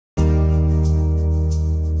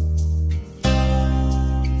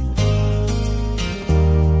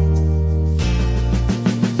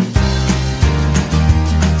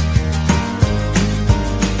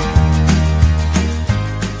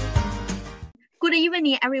Good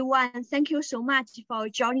evening, everyone. Thank you so much for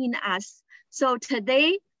joining us. So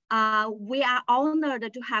today, we are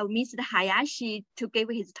honored to have Mr. Hayashi to give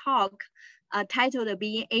his talk titled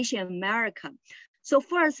Being Asian American. So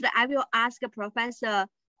first, I will ask Professor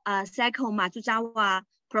Seiko Matsuzawa,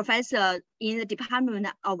 professor in the Department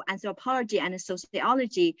of Anthropology and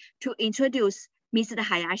Sociology, to introduce Mr.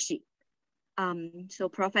 Hayashi. So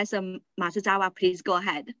Professor Matsuzawa, please go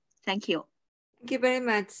ahead. Thank you. Thank you very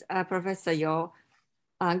much, Professor Yo.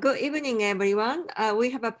 Good evening, everyone.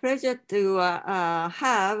 We have a pleasure to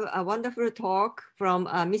have a wonderful talk from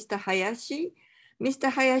Mr. Hayashi.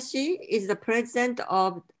 Mr. Hayashi is the president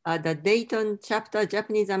of the Dayton Chapter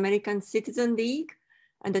Japanese American Citizen League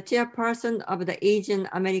and the chairperson of the Asian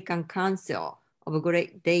American Council of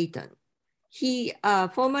Great Dayton. He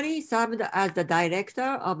formerly served as the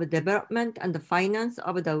director of development and finance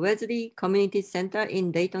of the Wesley Community Center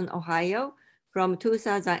in Dayton, Ohio, from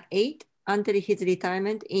 2008 until his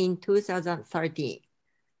retirement in 2013.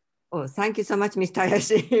 Oh, thank you so much, Mr.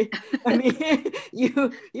 Hayashi. I mean,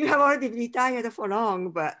 you have already retired for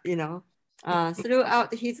long, but you know,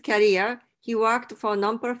 throughout his career, he worked for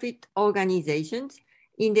nonprofit organizations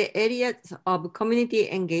in the areas of community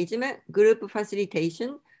engagement, group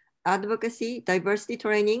facilitation, advocacy, diversity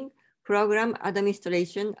training, program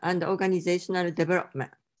administration, and organizational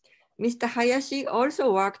development. Mr. Hayashi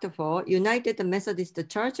also worked for United Methodist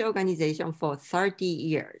Church Organization for 30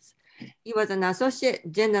 years. He was an Associate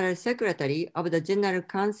General Secretary of the General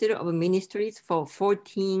Council of Ministries for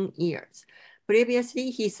 14 years. Previously,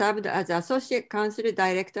 he served as Associate Council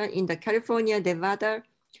Director in the California-Nevada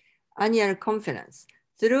Annual Conference.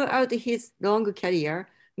 Throughout his long career,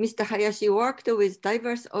 Mr. Hayashi worked with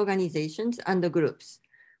diverse organizations and groups.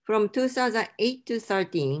 From 2008 to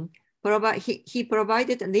 2013, he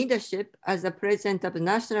provided leadership as the president of the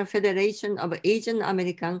National Federation of Asian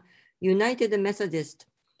American United Methodist,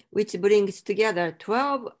 which brings together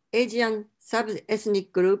 12 Asian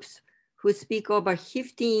sub-ethnic groups who speak over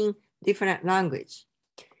 15 different languages.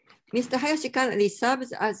 Mr. Hayashi currently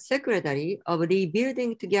serves as secretary of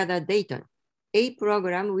Rebuilding Together Dayton, a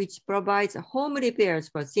program which provides home repairs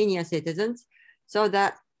for senior citizens so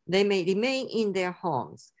that they may remain in their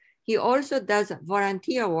homes. He also does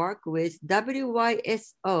volunteer work with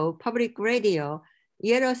WYSO Public Radio,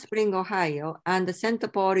 Yellow Spring, Ohio, and the St.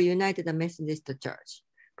 Paul United Methodist Church.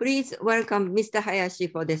 Please welcome Mr. Hayashi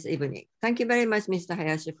for this evening. Thank you very much, Mr.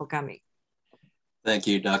 Hayashi, for coming. Thank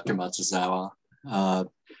you, Dr. Matsuzawa.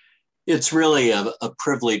 It's really a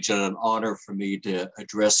privilege and an honor for me to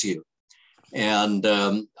address you. And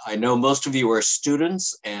I know most of you are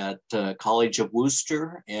students at College of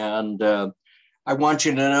Wooster, and I want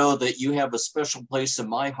you to know that you have a special place in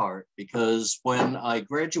my heart, because when I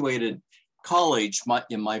graduated college,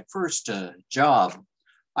 in my first job,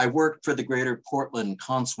 I worked for the Greater Portland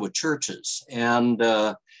Council of Churches, and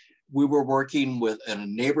we were working with a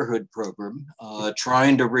neighborhood program,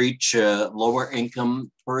 trying to reach lower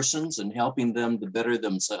income persons and helping them to better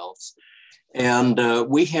themselves. And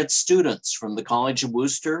we had students from the College of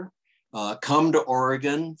Wooster come to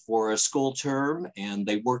Oregon for a school term, and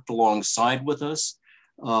they worked alongside with us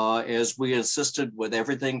as we assisted with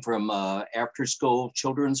everything from after-school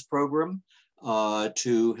children's program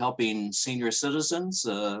to helping senior citizens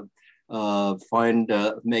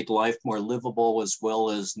make life more livable, as well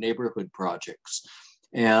as neighborhood projects.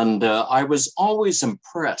 And I was always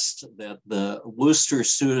impressed that the Wooster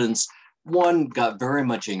students, one, got very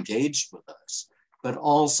much engaged with us, but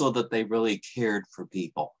also that they really cared for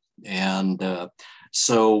people. And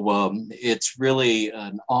so it's really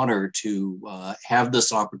an honor to have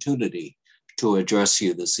this opportunity to address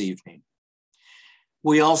you this evening.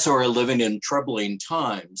 We also are living in troubling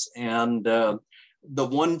times. And the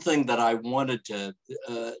one thing that I wanted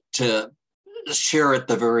to share at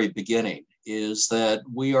the very beginning is that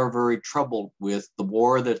we are very troubled with the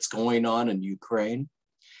war that's going on in Ukraine.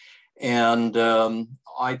 And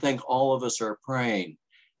I think all of us are praying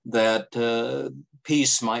that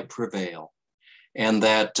peace might prevail and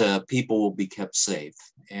that people will be kept safe.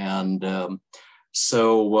 And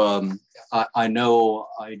so I know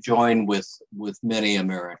I join with many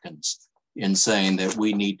Americans in saying that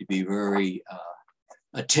we need to be very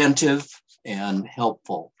attentive and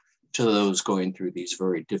helpful to those going through these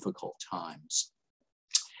very difficult times.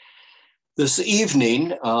 This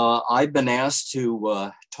evening, I've been asked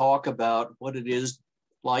to talk about what it is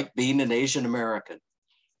like being an Asian American.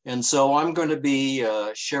 And so I'm going to be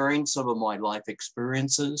sharing some of my life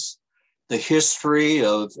experiences, the history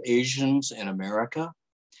of Asians in America,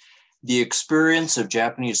 the experience of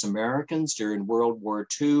Japanese Americans during World War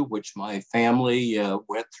II, which my family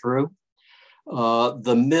went through,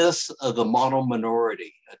 the myth of the model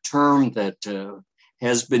minority, a term that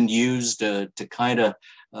has been used to kind of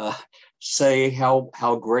say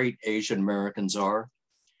how great Asian Americans are,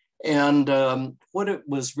 and what it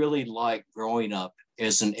was really like growing up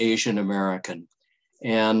as an Asian American,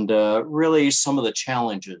 and really some of the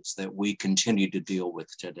challenges that we continue to deal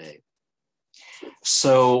with today.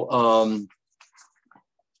 So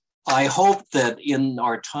I hope that in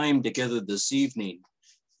our time together this evening,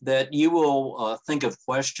 that you will think of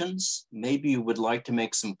questions. Maybe you would like to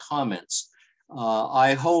make some comments.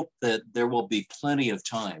 I hope that there will be plenty of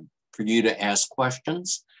time for you to ask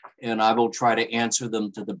questions, and I will try to answer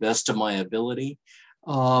them to the best of my ability,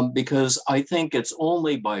 because I think it's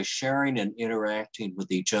only by sharing and interacting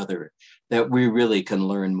with each other that we really can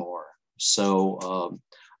learn more. So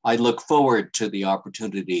I look forward to the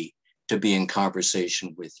opportunity to be in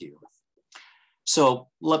conversation with you. So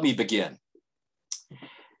let me begin.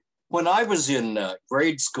 When I was in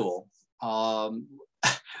grade school,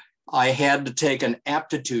 I had to take an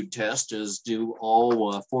aptitude test, as do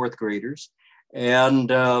all fourth graders. And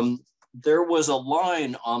there was a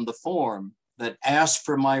line on the form that asked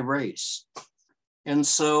for my race. And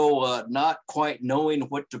so not quite knowing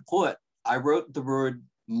what to put, I wrote the word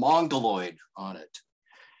Mongoloid on it.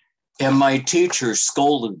 And my teacher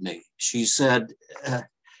scolded me. She said,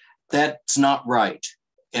 that's not right.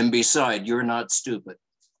 And besides, you're not stupid.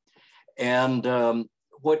 And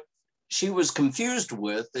what she was confused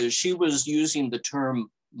with is she was using the term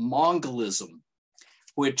Mongolism,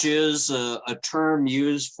 which is a term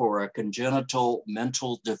used for a congenital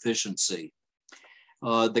mental deficiency.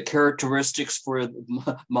 The characteristics for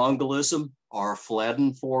Mongolism are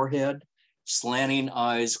flattened forehead, slanting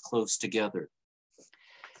eyes close together.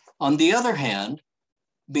 On the other hand,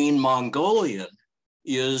 being Mongolian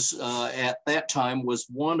is at that time was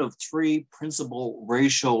one of three principal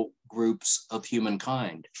racial groups of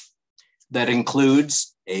humankind. That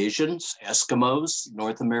includes Asians, Eskimos,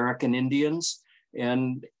 North American Indians,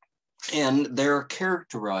 and they're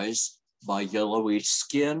characterized by yellowish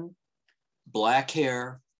skin, black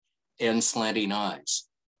hair, and slanting eyes.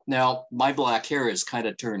 Now, my black hair has kind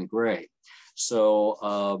of turned gray.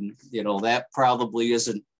 So, you know, that probably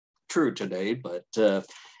isn't true today, but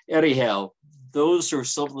anyhow, those are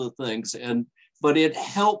some of the things. But it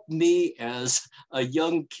helped me as a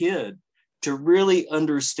young kid to really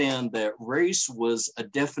understand that race was a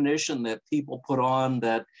definition that people put on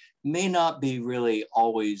that may not be really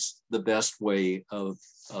always the best way of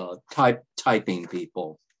typing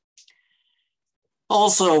people.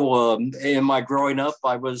 Also, in my growing up,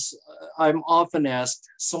 I'm often asked,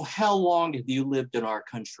 so how long have you lived in our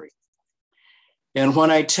country? And when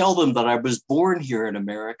I tell them that I was born here in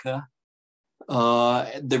America,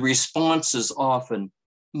 the response is often,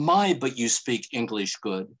 but you speak English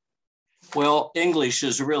good. Well, English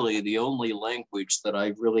is really the only language that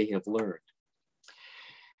I really have learned.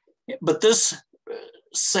 But this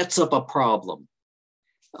sets up a problem.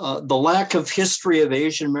 The lack of history of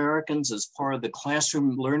Asian Americans as part of the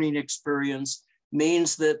classroom learning experience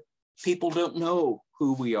means that people don't know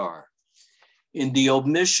who we are. In the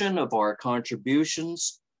omission of our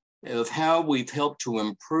contributions, of how we've helped to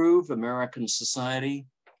improve American society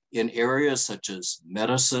in areas such as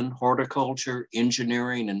medicine, horticulture,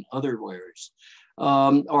 engineering, and other areas,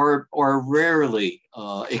 are rarely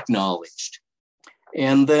acknowledged.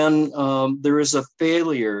 And then there is a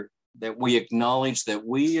failure that we acknowledge that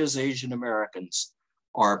we as Asian Americans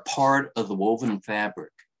are part of the woven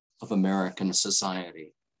fabric of American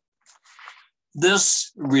society.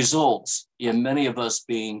 This results in many of us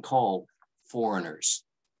being called foreigners.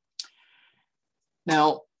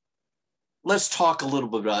 Now, let's talk a little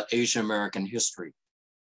bit about Asian American history.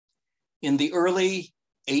 In the early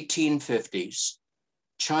 1850s,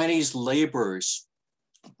 Chinese laborers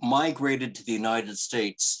migrated to the United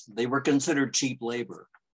States. They were considered cheap labor.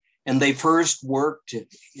 And they first worked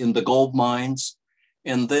in the gold mines,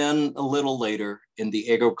 and then a little later in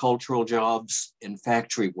the agricultural jobs and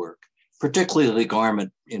factory work, particularly the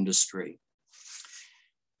garment industry.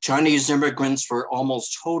 Chinese immigrants were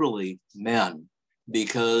almost totally men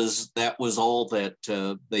because that was all that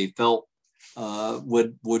they felt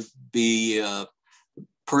would be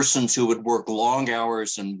persons who would work long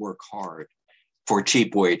hours and work hard for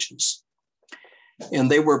cheap wages.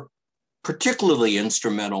 And they were particularly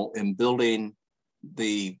instrumental in building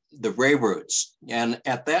the railroads. And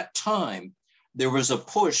at that time, there was a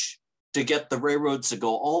push to get the railroads to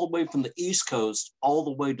go all the way from the East Coast all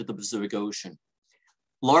the way to the Pacific Ocean,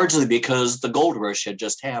 largely because the gold rush had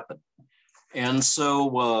just happened. And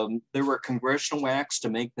so there were congressional acts to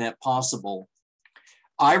make that possible.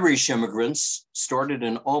 Irish immigrants started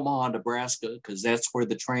in Omaha, Nebraska, because that's where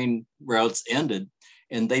the train routes ended,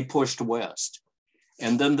 and they pushed west.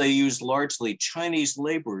 And then they used largely Chinese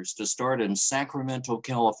laborers to start in Sacramento,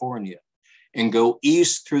 California, and go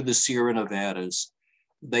east through the Sierra Nevadas.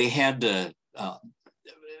 They had to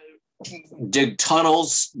dig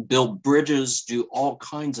tunnels, build bridges, do all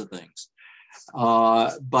kinds of things.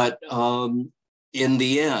 But in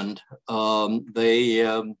the end,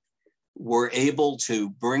 they were able to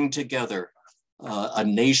bring together a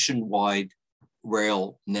nationwide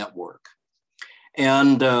rail network.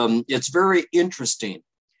 And it's very interesting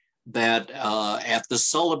that at the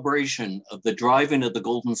celebration of the driving of the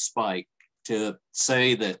Golden Spike, to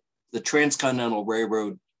say that the Transcontinental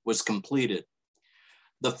Railroad was completed,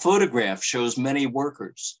 the photograph shows many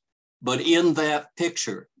workers, but in that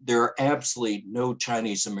picture, there are absolutely no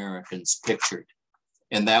Chinese Americans pictured.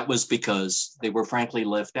 And that was because they were frankly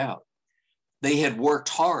left out. They had worked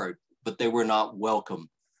hard, but they were not welcome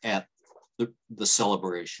at the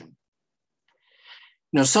celebration.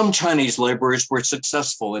 Now, some Chinese laborers were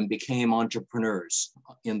successful and became entrepreneurs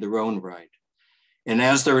in their own right. And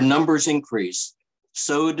as their numbers increased,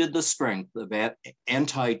 so did the strength of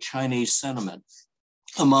anti-Chinese sentiment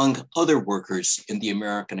among other workers in the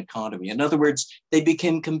American economy. In other words, they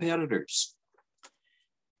became competitors.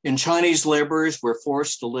 And Chinese laborers were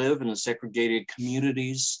forced to live in segregated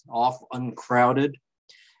communities, often crowded,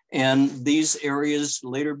 and these areas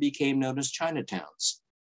later became known as Chinatowns.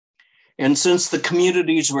 And since the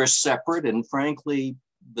communities were separate and frankly,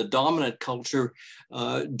 the dominant culture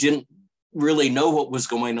didn't really know what was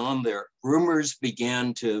going on there, rumors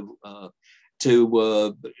began to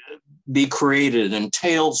be created and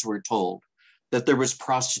tales were told that there was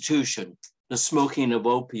prostitution, the smoking of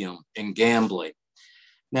opium, and gambling.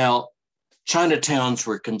 Now, Chinatowns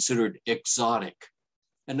were considered exotic.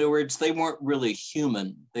 In other words, they weren't really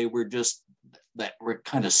human. They were just that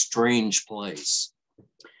kind of strange place.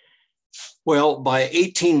 Well, by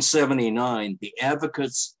 1879, the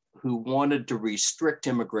advocates who wanted to restrict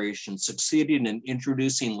immigration succeeded in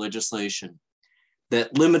introducing legislation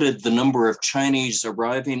that limited the number of Chinese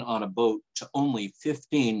arriving on a boat to only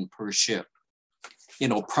 15 per ship. You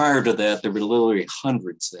know, prior to that, there were literally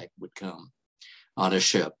hundreds that would come on a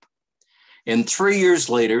ship. And 3 years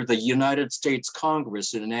later, the United States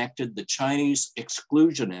Congress enacted the Chinese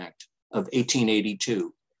Exclusion Act of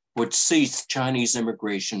 1882, which ceased Chinese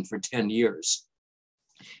immigration for 10 years.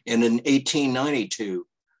 And in 1892,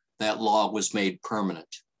 that law was made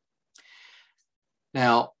permanent.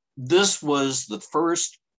 Now, this was the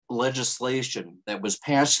first legislation that was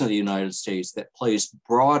passed in the United States that placed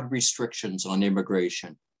broad restrictions on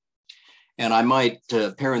immigration. And I might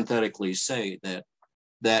parenthetically say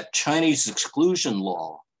that Chinese exclusion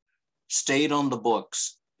law stayed on the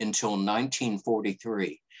books until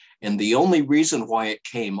 1943. And the only reason why it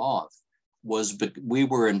came off was we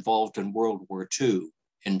were involved in World War II,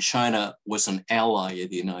 and China was an ally of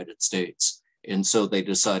the United States. And so they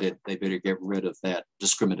decided they better get rid of that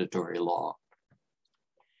discriminatory law.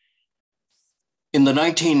 In the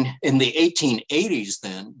 1880s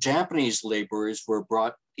then, Japanese laborers were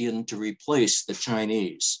brought in to replace the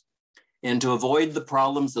Chinese. And to avoid the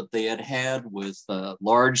problems that they had with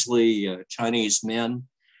largely Chinese men,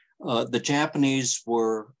 the Japanese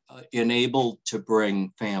were enabled to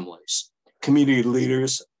bring families. Community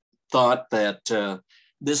leaders thought that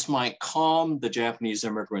this might calm the Japanese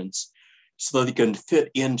immigrants so they can fit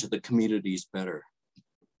into the communities better.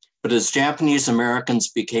 But as Japanese Americans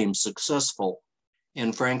became successful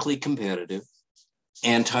and frankly competitive,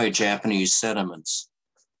 anti-Japanese sentiments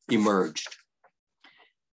emerged.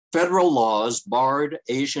 Federal laws barred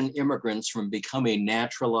Asian immigrants from becoming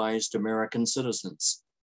naturalized American citizens.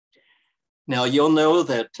 Now, you'll know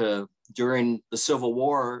that during the Civil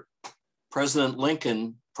War, President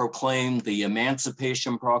Lincoln proclaimed the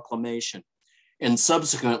Emancipation Proclamation, and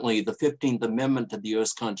subsequently the 15th Amendment to the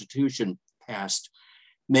US Constitution passed,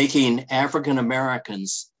 making African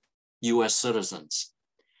Americans US citizens.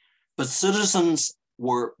 But citizens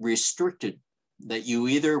were restricted, that you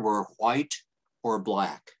either were white or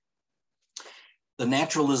Black. The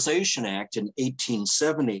Naturalization Act in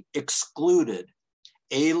 1870 excluded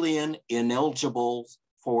alien ineligible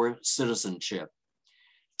for citizenship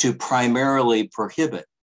to primarily prohibit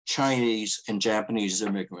Chinese and Japanese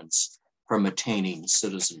immigrants from attaining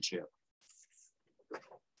citizenship.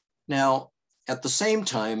 Now, at the same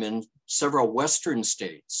time, in several Western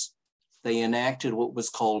states, they enacted what was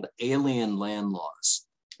called alien land laws.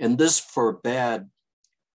 And this forbade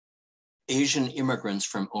Asian immigrants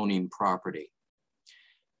from owning property.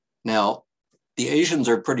 Now, the Asians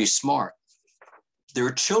are pretty smart.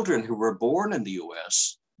 their children who were born in the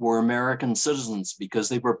US were American citizens because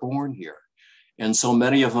they were born here. And so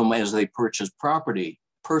many of them, as they purchased property,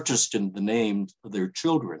 purchased in the name of their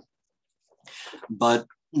children. But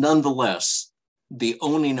nonetheless, the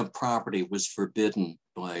owning of property was forbidden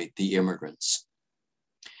by the immigrants.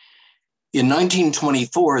 In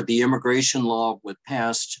 1924, the immigration law was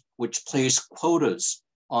passed, which placed quotas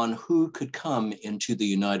on who could come into the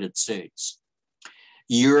United States.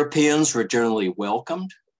 Europeans were generally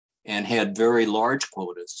welcomed and had very large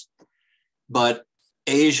quotas, but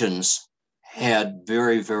Asians had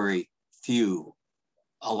very, very few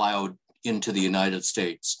allowed into the United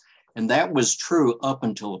States. And that was true up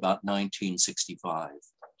until about 1965.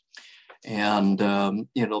 And,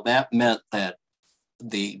 that meant that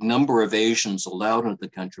the number of Asians allowed into the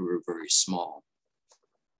country were very small.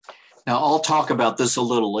 Now, I'll talk about this a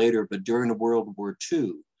little later, but during World War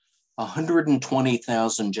II,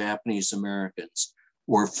 120,000 Japanese Americans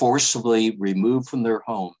were forcibly removed from their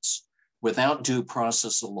homes without due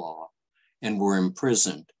process of law and were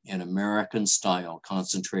imprisoned in American-style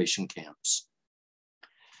concentration camps.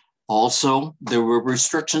 Also, there were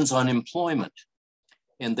restrictions on employment,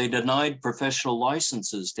 and they denied professional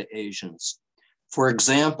licenses to Asians. For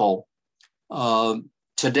example,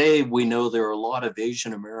 today we know there are a lot of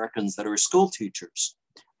Asian Americans that are school teachers,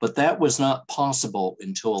 but that was not possible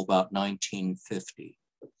until about 1950.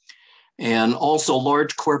 And also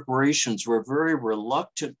large corporations were very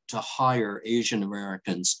reluctant to hire Asian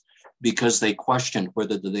Americans because they questioned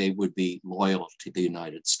whether they would be loyal to the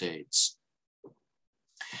United States.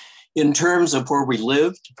 In terms of where we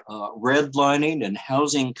lived, redlining and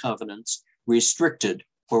housing covenants restricted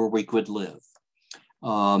where we could live.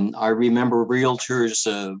 I remember realtors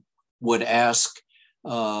would ask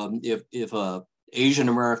if an Asian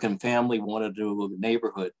American family wanted to do a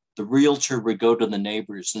neighborhood, the realtor would go to the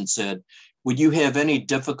neighbors and said, would you have any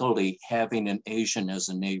difficulty having an Asian as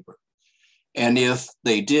a neighbor? And if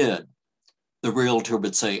they did, the realtor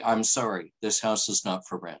would say, I'm sorry, this house is not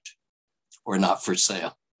for rent or not for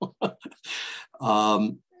sale.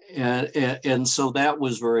 And so that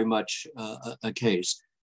was very much a case.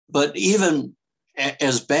 But even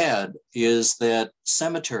as bad is that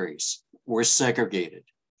cemeteries were segregated.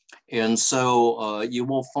 And so you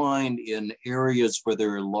will find in areas where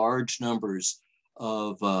there are large numbers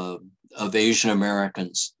of Asian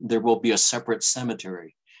Americans, there will be a separate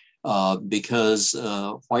cemetery because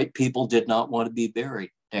white people did not want to be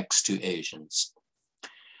buried next to Asians.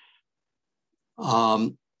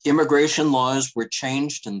 Immigration laws were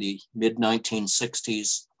changed in the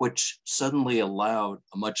mid-1960s, which suddenly allowed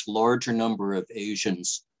a much larger number of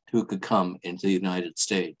Asians who could come into the United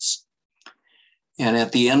States. And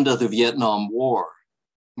at the end of the Vietnam War,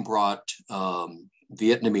 brought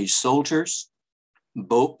Vietnamese soldiers,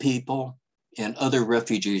 boat people, and other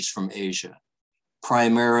refugees from Asia,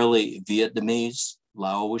 primarily Vietnamese,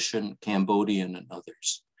 Laotian, Cambodian, and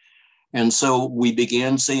others. And so we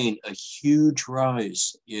began seeing a huge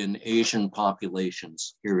rise in Asian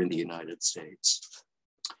populations here in the United States.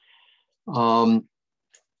 Also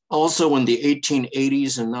in the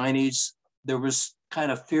 1880s and 90s, there was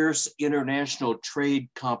kind of fierce international trade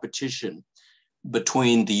competition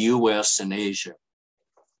between the US and Asia.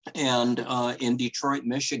 And in Detroit,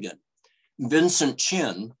 Michigan, Vincent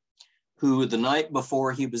Chin, who the night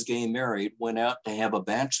before he was getting married, went out to have a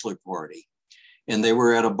bachelor party. And they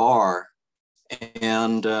were at a bar,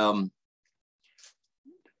 and a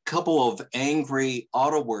couple of angry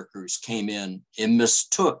auto workers came in and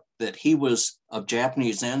mistook that he was of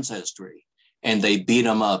Japanese ancestry, and they beat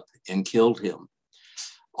him up and killed him,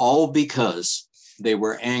 all because they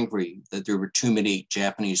were angry that there were too many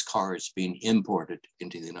Japanese cars being imported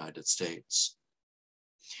into the United States.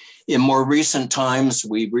 In more recent times,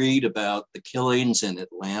 we read about the killings in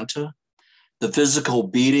Atlanta, the physical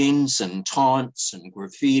beatings and taunts and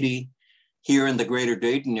graffiti. Here in the greater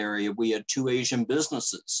Dayton area, we had 2 Asian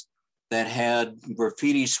businesses that had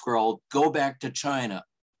graffiti scrawled, "Go back to China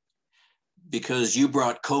because you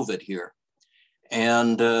brought COVID here."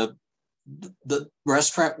 And the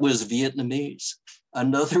restaurant was Vietnamese.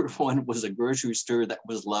 Another one was a grocery store that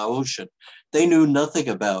was Laotian. They knew nothing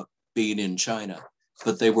about being in China,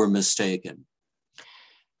 but they were mistaken.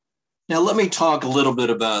 Now, let me talk a little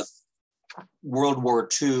bit about World War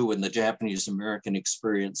II and the Japanese American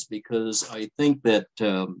experience, because I think that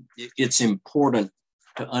it's important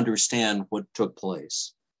to understand what took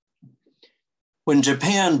place. When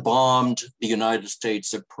Japan bombed the United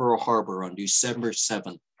States at Pearl Harbor on December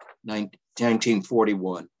 7th,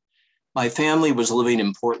 1941, my family was living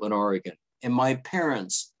in Portland, Oregon, and my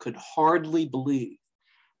parents could hardly believe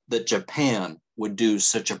that Japan would do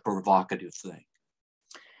such a provocative thing.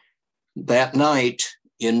 That night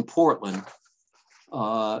in Portland,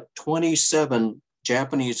 27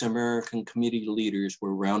 Japanese American community leaders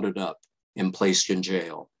were rounded up and placed in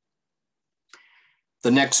jail.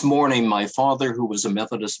 The next morning, my father, who was a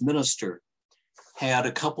Methodist minister, had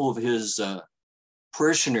a couple of his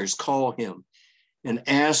parishioners call him and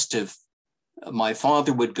asked if my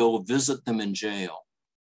father would go visit them in jail,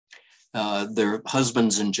 their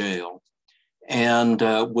husbands in jail, and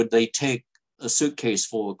would they take a suitcase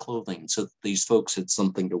full of clothing so that these folks had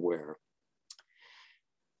something to wear.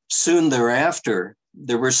 Soon thereafter,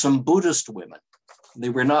 there were some Buddhist women. They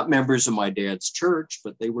were not members of my dad's church,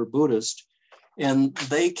 but they were Buddhist. And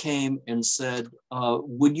they came and said,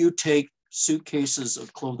 would you take suitcases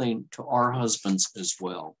of clothing to our husbands as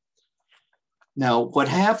well? Now, what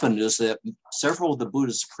happened is that several of the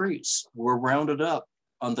Buddhist priests were rounded up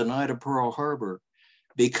on the night of Pearl Harbor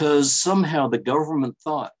because somehow the government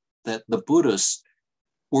thought that the Buddhists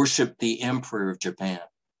worshiped the Emperor of Japan.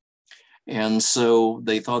 And so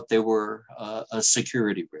they thought they were a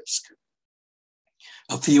security risk.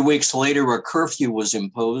 A few weeks later, a curfew was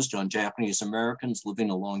imposed on Japanese Americans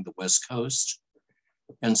living along the West Coast.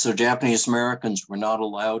 And so Japanese Americans were not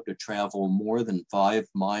allowed to travel more than 5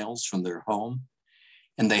 miles from their home,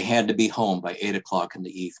 and they had to be home by 8 o'clock in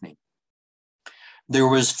the evening. There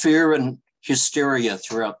was fear and hysteria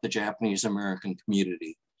throughout the Japanese American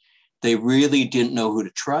community. They really didn't know who to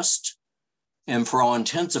trust, and for all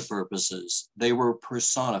intents and purposes, they were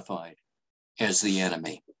personified as the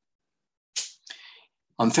enemy.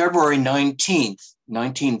 On February 19th,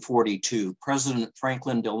 1942, President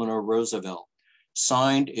Franklin Delano Roosevelt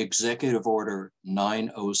signed Executive Order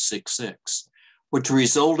 9066, which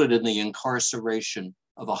resulted in the incarceration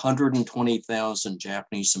of 120,000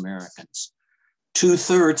 Japanese Americans,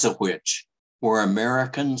 2/3 of which were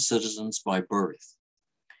American citizens by birth.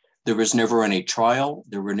 There was never any trial,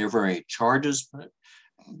 there were never any charges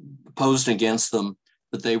posed against them,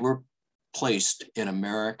 but they were placed in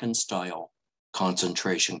American-style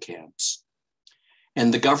concentration camps.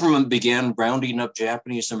 And the government began rounding up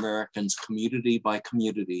Japanese Americans community by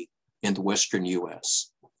community in the Western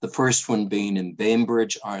US, the first one being in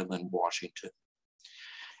Bainbridge Island, Washington.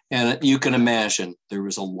 And you can imagine there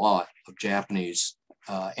was a lot of Japanese,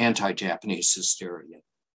 anti-Japanese hysteria.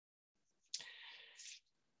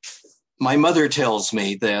 My mother tells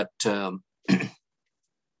me that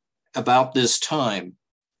about this time,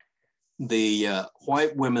 the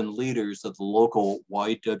white women leaders of the local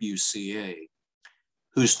YWCA,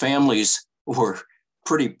 whose families were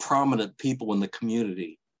pretty prominent people in the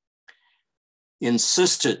community,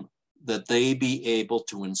 insisted that they be able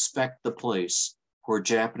to inspect the place where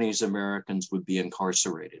Japanese Americans would be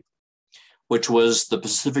incarcerated, which was the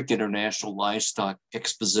Pacific International Livestock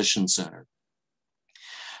Exposition Center.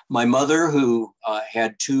 My mother, who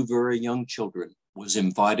had 2 very young children, was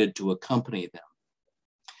invited to accompany them.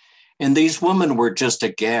 And these women were just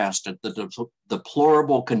aghast at the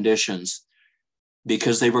deplorable conditions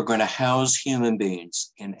because they were going to house human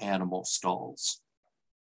beings in animal stalls.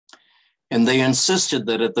 And they insisted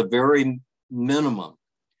that at the very minimum,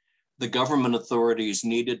 the government authorities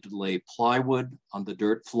needed to lay plywood on the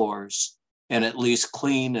dirt floors and at least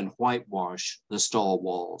clean and whitewash the stall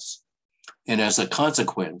walls. And as a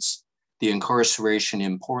consequence, the incarceration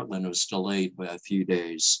in Portland was delayed by a few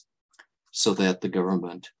days so that the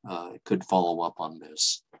government could follow up on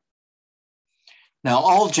this. Now,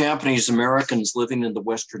 all Japanese Americans living in the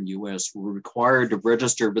Western US were required to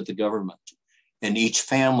register with the government, and each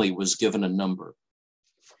family was given a number.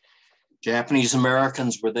 Japanese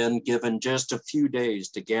Americans were then given just a few days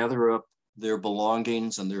to gather up their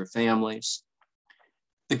belongings and their families.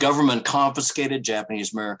 The government confiscated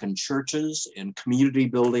Japanese American churches and community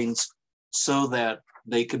buildings so that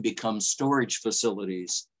they could become storage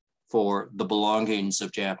facilities for the belongings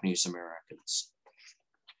of Japanese Americans.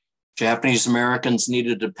 Japanese Americans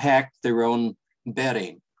needed to pack their own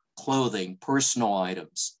bedding, clothing, personal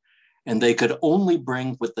items, and they could only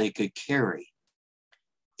bring what they could carry.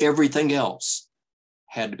 Everything else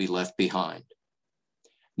had to be left behind.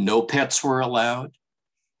 No pets were allowed,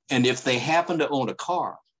 and if they happened to own a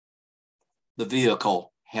car, the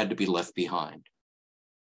vehicle had to be left behind.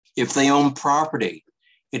 If they owned property,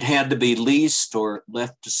 it had to be leased or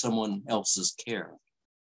left to someone else's care.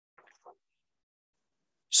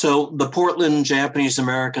 So the Portland Japanese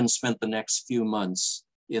Americans spent the next few months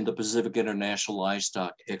in the Pacific International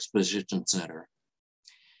Livestock Exposition Center.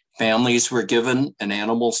 Families were given an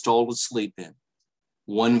animal stall to sleep in,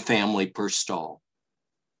 1 family per stall.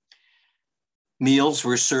 Meals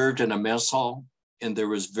were served in a mess hall, and there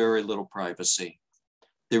was very little privacy.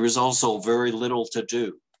 There was also very little to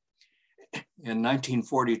do. in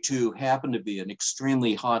 1942 happened to be an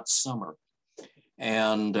extremely hot summer.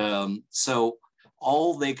 And so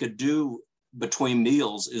all they could do between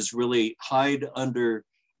meals is really hide under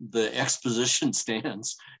the exposition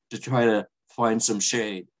stands to try to find some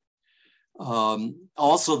shade.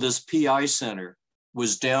 Also, this PI center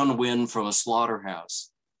was downwind from a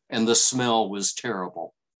slaughterhouse, and the smell was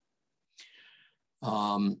terrible.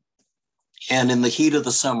 And in the heat of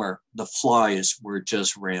the summer, the flies were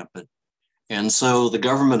just rampant. And so the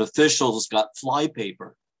government officials got fly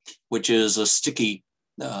paper, which is a sticky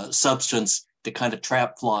substance to kind of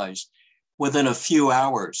trap flies. Within a few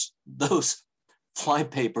hours, those fly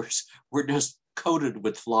papers were just coated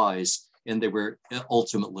with flies, and they were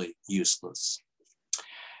ultimately useless.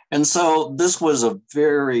 And so this was a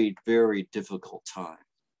very, very difficult time.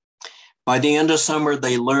 By the end of summer,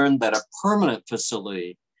 they learned that a permanent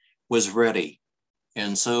facility was ready.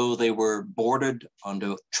 And so they were boarded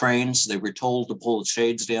onto trains. They were told to pull the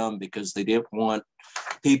shades down because they didn't want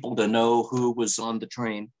people to know who was on the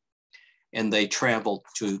train. And they traveled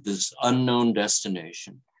to this unknown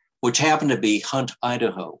destination, which happened to be Hunt,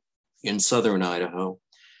 Idaho, in southern Idaho.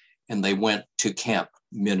 And they went to Camp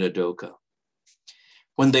Minidoka.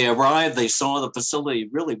 When they arrived, they saw the facility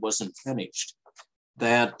really wasn't finished.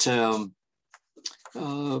 That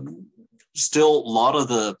still a lot of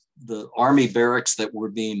the Army barracks that were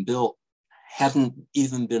being built hadn't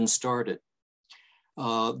even been started.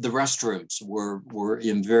 The restrooms were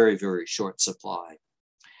in very, very short supply.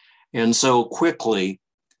 And so quickly,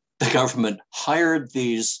 the government hired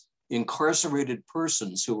these incarcerated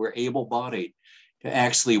persons who were able-bodied to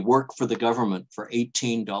actually work for the government for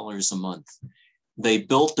 $18 a month. They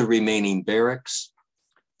built the remaining barracks.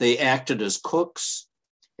 They acted as cooks,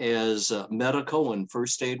 as medical and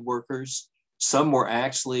first aid workers. Some were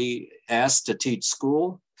actually asked to teach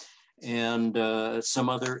school, and some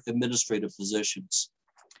other administrative positions.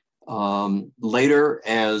 Later,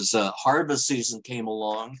 as harvest season came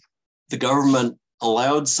along, the government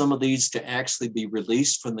allowed some of these to actually be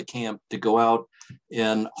released from the camp to go out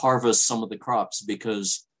and harvest some of the crops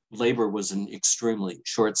because labor was in extremely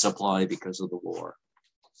short supply because of the war.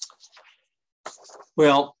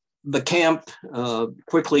 Well, the camp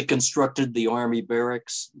quickly constructed the Army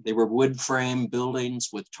barracks. They were wood frame buildings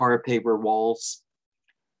with tar paper walls.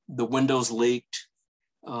 The windows leaked.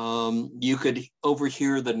 You could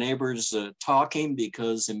overhear the neighbors talking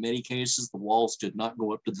because in many cases, the walls did not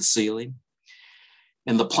go up to the ceiling.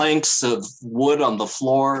 And the planks of wood on the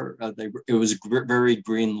floor, it was very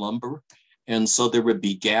green lumber. And so there would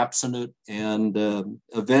be gaps in it. And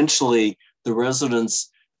eventually the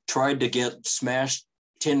residents tried to get smashed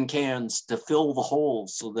tin cans to fill the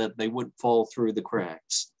holes so that they wouldn't fall through the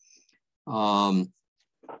cracks. Then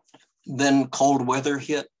cold weather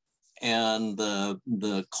hit, and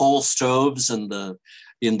the coal stoves in the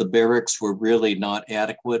barracks were really not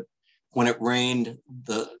adequate. When it rained,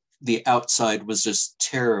 the outside was just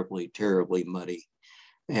terribly, terribly muddy.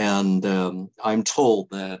 And I'm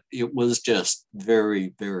told that it was just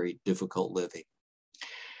very, very difficult living.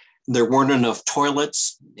 There weren't enough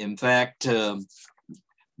toilets. In fact, the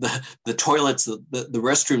toilets, the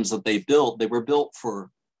restrooms that they were built for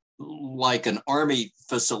like an Army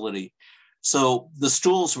facility. So the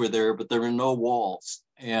stools were there, but there were no walls.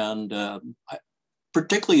 And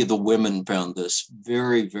particularly the women found this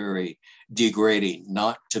very, very degrading,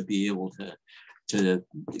 not to be able to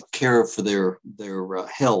care for their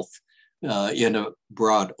health in a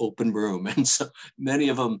broad open room. And so many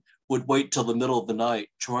of them would wait till the middle of the night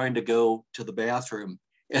trying to go to the bathroom,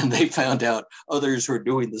 and they found out others were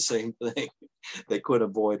doing the same thing. They couldn't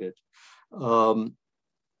avoid it.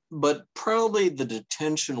 But probably the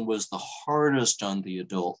detention was the hardest on the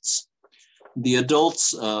adults. The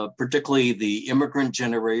adults, particularly the immigrant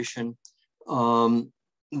generation,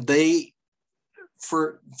 they,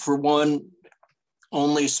 for one,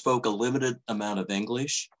 only spoke a limited amount of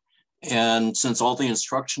English. And since all the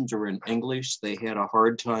instructions are in English, they had a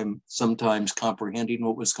hard time sometimes comprehending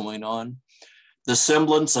what was going on. The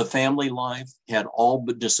semblance of family life had all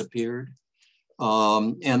but disappeared.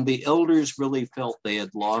 And the elders really felt they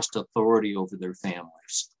had lost authority over their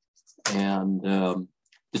families. And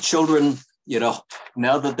the children,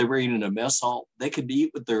 now that they were eating a mess hall, they could eat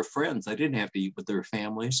with their friends. They didn't have to eat with their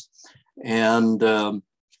families. And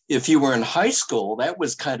if you were in high school, that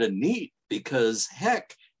was kind of neat because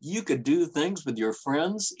heck, you could do things with your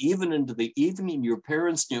friends, even into the evening. Your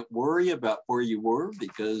parents didn't worry about where you were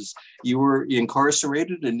because you were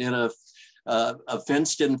incarcerated and in a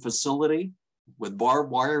fenced-in facility with barbed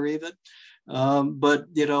wire even.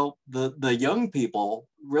 But, the young people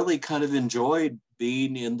really kind of enjoyed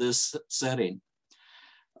being in this setting.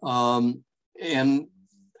 And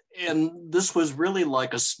this was really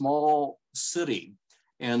like a small city.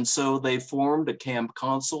 And so they formed a camp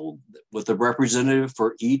council with a representative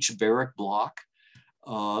for each barrack block.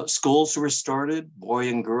 Schools were started, Boy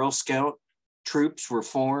and Girl Scout troops were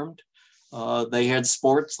formed. They had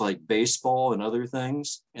sports like baseball and other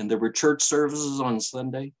things, and there were church services on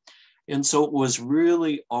Sunday. And so it was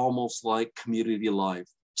really almost like community life.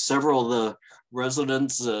 Several of the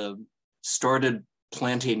residents started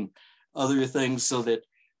planting other things so that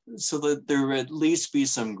there would at least be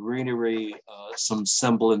some greenery, some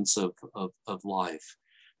semblance of life.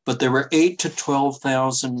 But there were 8,000 to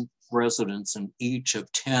 12,000 residents in each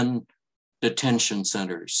of 10 detention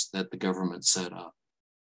centers that the government set up.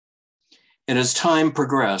 And as time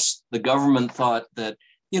progressed, the government thought that,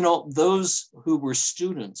 you know, those who were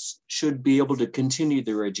students should be able to continue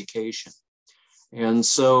their education. And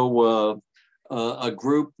so a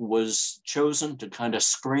group was chosen to kind of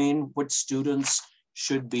screen what students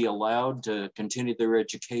should be allowed to continue their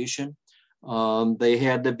education. They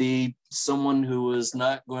had to be someone who was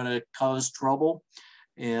not going to cause trouble.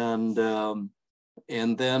 And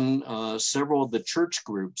then several of the church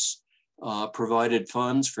groups provided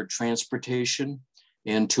funds for transportation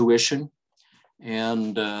and tuition.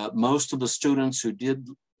 And most of the students who did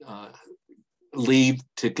leave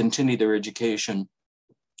to continue their education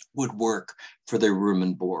would work for their room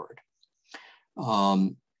and board.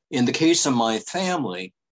 In the case of my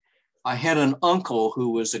family, I had an uncle who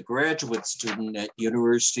was a graduate student at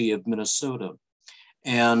University of Minnesota.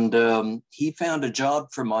 And he found a job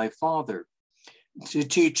for my father to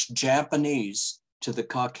teach Japanese to the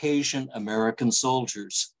Caucasian American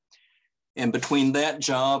soldiers. And between that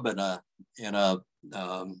job and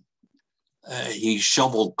he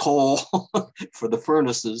shoveled coal for the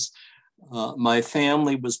furnaces, my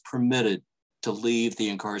family was permitted to leave the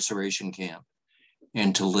incarceration camp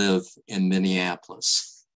and to live in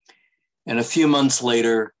Minneapolis. And a few months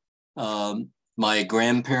later, my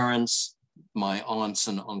grandparents, my aunts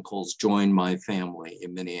and uncles joined my family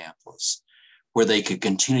in Minneapolis, where they could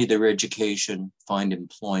continue their education, find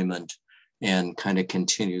employment, and kind of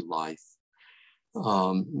continue life.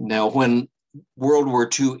 Now, when World War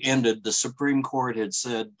II ended, the Supreme Court had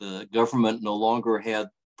said the government no longer had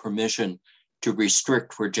permission to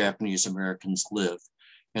restrict where Japanese Americans live.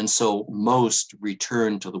 And so most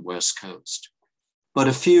returned to the West Coast. But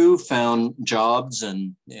a few found jobs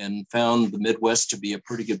and found the Midwest to be a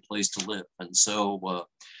pretty good place to live. And so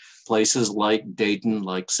places like Dayton,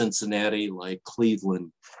 like Cincinnati, like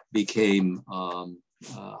Cleveland became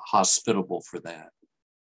hospitable for that.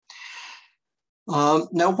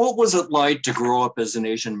 Now, what was it like to grow up as an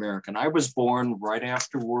Asian American? I was born right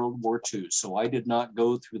after World War II, so I did not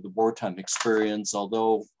go through the wartime experience,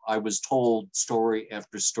 although I was told story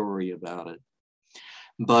after story about it.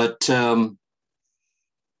 But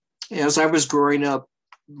as I was growing up,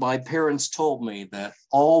 my parents told me that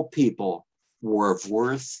all people were of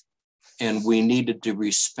worth and we needed to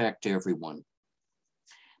respect everyone.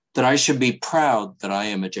 That I should be proud that I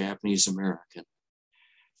am a Japanese American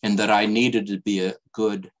and that I needed to be a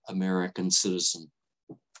good American citizen.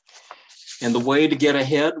 And the way to get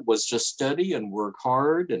ahead was to study and work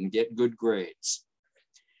hard and get good grades.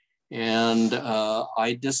 And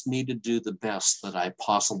I just needed to do the best that I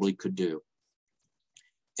possibly could do.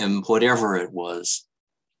 And whatever it was,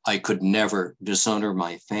 I could never dishonor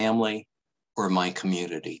my family or my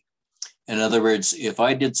community. In other words, if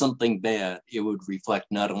I did something bad, it would reflect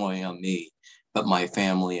not only on me, but my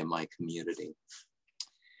family and my community.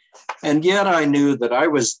 And yet I knew that I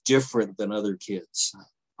was different than other kids.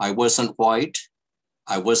 I wasn't white,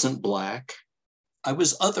 I wasn't black, I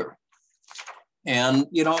was other. And,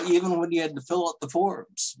 you know, even when you had to fill out the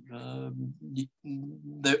forms,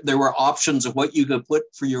 there were options of what you could put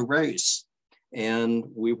for your race, and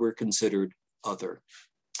we were considered other.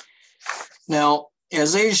 Now,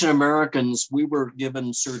 as Asian Americans, we were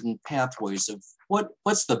given certain pathways of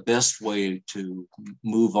what's the best way to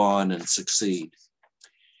move on and succeed.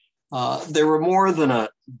 There were more than a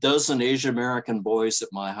dozen Asian American boys at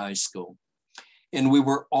my high school, and we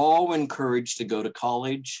were all encouraged to go to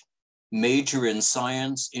college, major in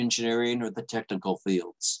science, engineering, or the technical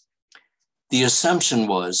fields. The assumption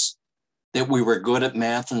was that we were good at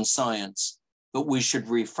math and science, but we should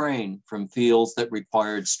refrain from fields that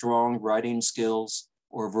required strong writing skills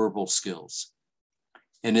or verbal skills.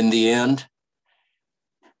 And in the end,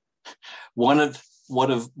 one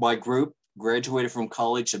of my group graduated from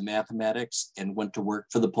college in mathematics and went to work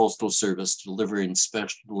for the Postal Service delivering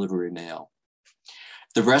special delivery mail.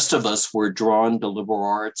 The rest of us were drawn to liberal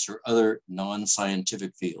arts or other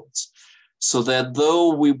non-scientific fields. so that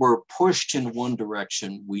though we were pushed in one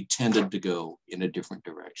direction, we tended to go in a different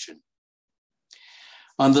direction.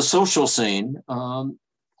 On the social scene,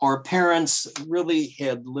 our parents really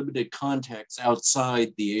had limited contacts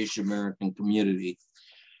outside the Asian American community.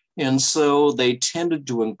 And so they tended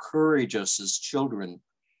to encourage us as children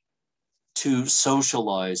to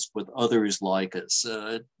socialize with others like us,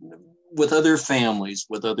 with other families,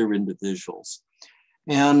 with other individuals.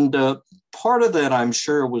 And part of that, I'm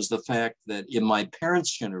sure, was the fact that in my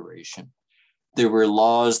parents' generation, there were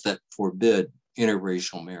laws that forbid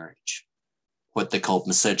interracial marriage, what they called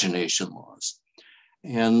miscegenation laws.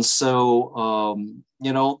 And so,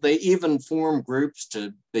 you know, they even formed groups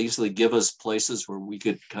to basically give us places where we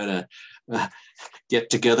could kind of get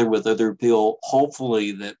together with other people,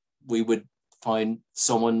 hopefully that we would find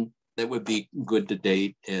someone that would be good to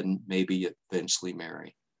date and maybe eventually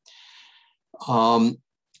marry.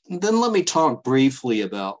 Then let me talk briefly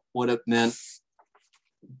about what it meant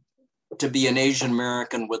to be an Asian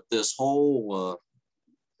American with this whole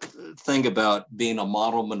thing about being a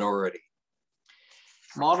model minority.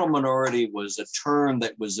 Model minority was a term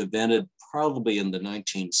that was invented probably in the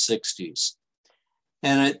 1960s.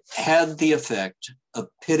 And it had the effect of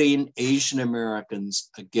pitting Asian Americans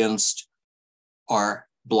against our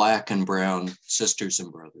Black and brown sisters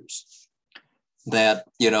and brothers. That,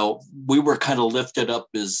 you know, we were kind of lifted up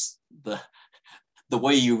as the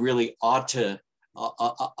way you really ought to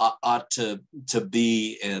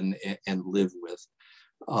be and live with,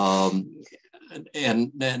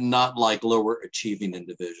 and not like lower achieving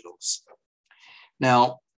individuals.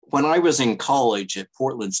 Now, when I was in college at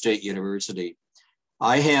Portland State University,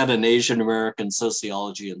 I had an Asian American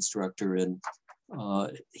sociology instructor, and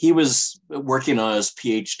he was working on his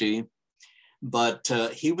PhD. But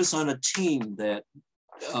he was on a team that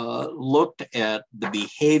looked at the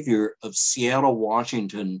behavior of Seattle,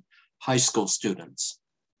 Washington high school students.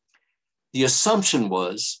 The assumption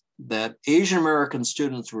was that Asian American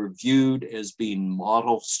students were viewed as being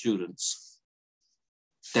model students,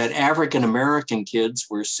 that African American kids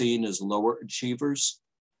were seen as lower achievers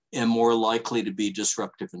and more likely to be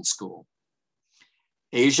disruptive in school.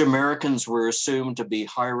 Asian Americans were assumed to be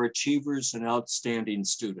higher achievers and outstanding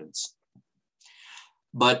students.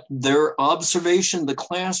 But their observation in the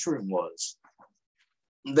classroom was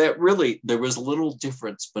that really there was little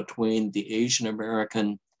difference between the Asian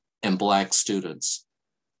American and Black students.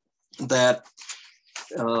 That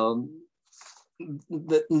no,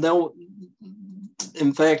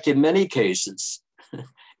 in fact, in many cases,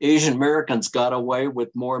 Asian Americans got away with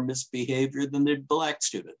more misbehavior than the Black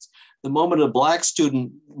students. The moment a Black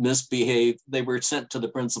student misbehaved, they were sent to the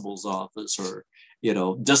principal's office or, you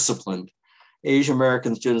know, disciplined. Asian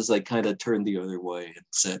American students, they kind of turned the other way and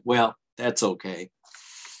said, well, that's okay.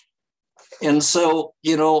 And so,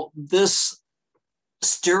 you know, this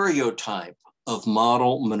stereotype of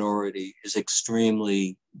model minority is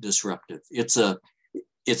extremely disruptive. It's a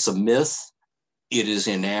myth, it is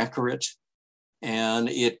inaccurate, and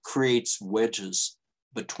it creates wedges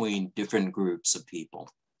between different groups of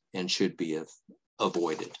people and should be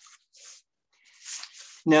avoided.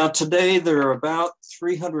 Now, today, there are about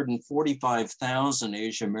 345,000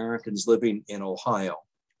 Asian Americans living in Ohio,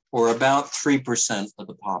 or about 3% of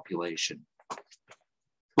the population.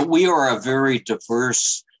 But we are a very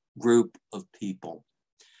diverse group of people.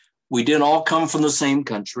 We didn't all come from the same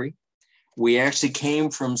country. We actually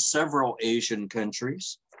came from several Asian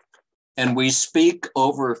countries, and we speak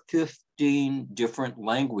over 15 different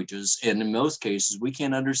languages, and in most cases, we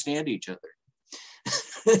can't understand each other.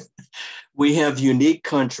 We have unique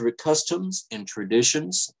country customs and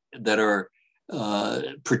traditions that are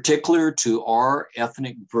particular to our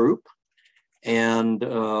ethnic group. And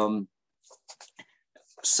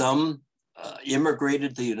some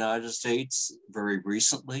immigrated to the United States very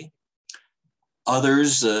recently.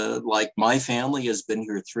 Others, like my family, has been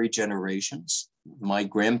here 3 generations. My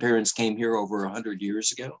grandparents came here over 100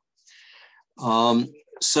 years ago.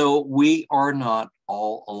 So we are not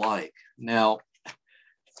all alike. Now,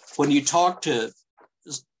 when you talk to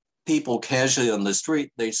people casually on the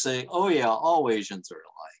street, they say, oh yeah, all Asians are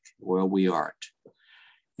alike. Well, we aren't.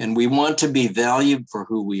 And we want to be valued for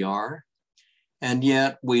who we are. And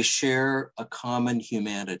yet we share a common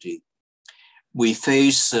humanity. We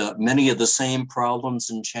face many of the same problems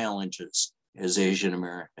and challenges as Asian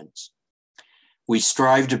Americans. We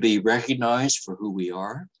strive to be recognized for who we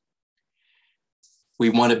are. We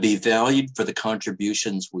want to be valued for the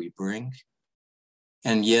contributions we bring.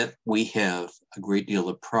 And yet we have a great deal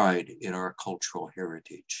of pride in our cultural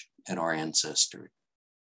heritage and our ancestry.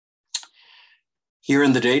 Here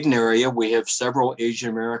in the Dayton area, we have several Asian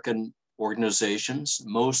American organizations,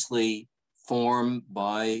 mostly formed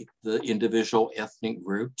by the individual ethnic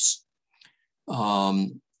groups.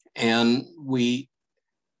 And we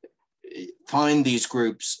find these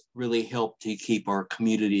groups really help to keep our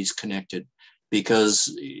communities connected,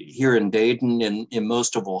 because here in Dayton and in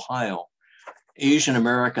most of Ohio, Asian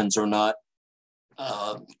Americans are not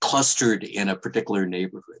clustered in a particular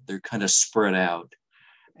neighborhood. They're kind of spread out.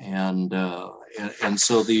 And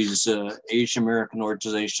so these Asian American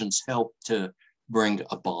organizations help to bring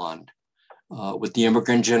a bond. With the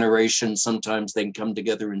immigrant generation, sometimes they can come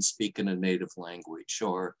together and speak in a native language,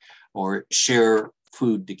 or share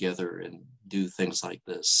food together and do things like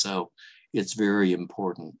this. So it's very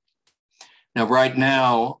important. Now, right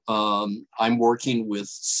now, I'm working with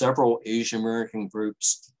several Asian American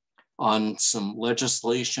groups on some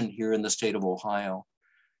legislation here in the state of Ohio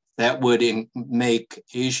that would make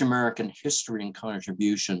Asian American history and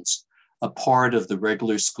contributions a part of the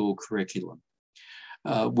regular school curriculum.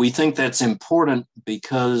 We think that's important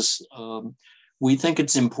because we think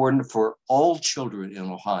it's important for all children in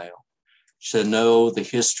Ohio to know the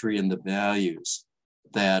history and the values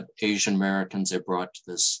that Asian Americans have brought to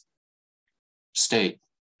this state.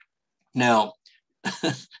 Now,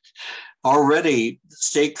 already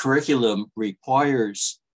state curriculum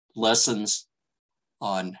requires lessons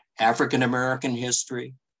on African American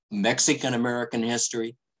history, Mexican American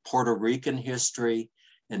history, Puerto Rican history,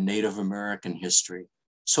 and Native American history.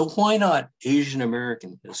 So why not Asian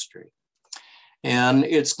American history? And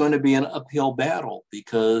it's going to be an uphill battle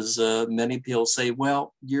because many people say,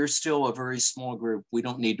 well, you're still a very small group. We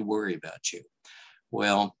don't need to worry about you.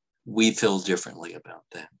 Well, we feel differently about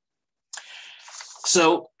that.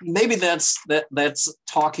 So maybe that's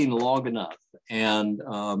talking long enough. And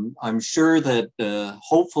I'm sure that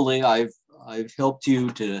hopefully I've helped you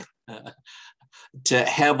to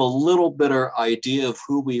have a little better idea of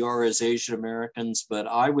who we are as Asian Americans, but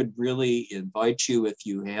I would really invite you, if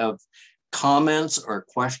you have comments or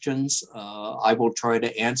questions, I will try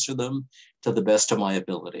to answer them to the best of my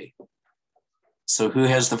ability. So who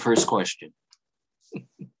has the first question?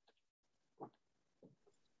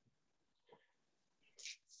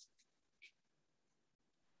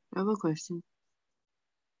 I have a question.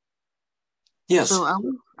 Yes. So I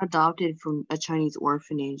was adopted from a Chinese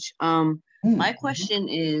orphanage. My question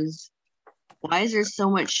is, why is there so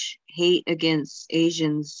much hate against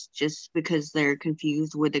Asians just because they're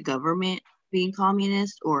confused with the government being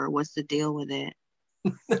communist, or what's the deal with it?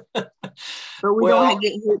 But we don't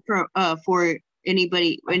get hate for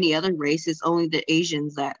any other race. It's only the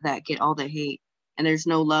Asians that get all the hate, and there's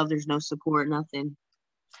no love, there's no support, nothing.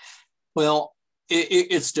 Well,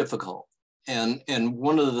 it's difficult. And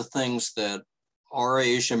one of the things that our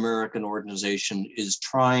Asian American organization is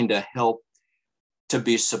trying to help to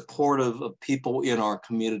be supportive of people in our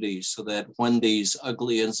community so that when these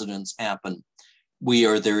ugly incidents happen, we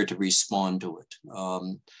are there to respond to it.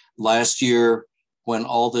 Last year, when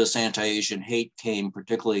all this anti-Asian hate came,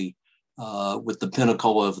 particularly with the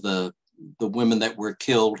pinnacle of the women that were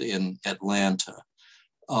killed in Atlanta,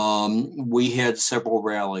 we had several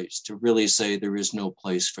rallies to really say there is no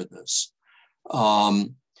place for this.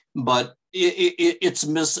 But it's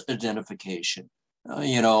misidentification.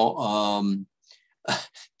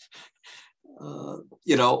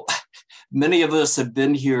 Many of us have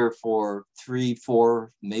been here for 3,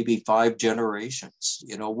 4, maybe 5 generations.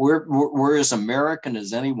 We're as American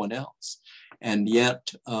as anyone else, and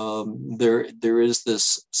yet there is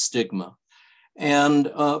this stigma, and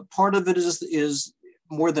part of it is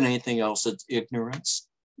more than anything else, it's ignorance.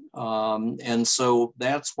 And so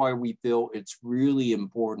that's why we feel it's really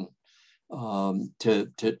important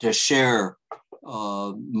to share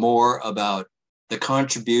more about the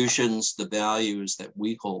contributions, the values that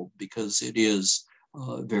we hold, because it is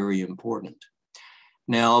very important.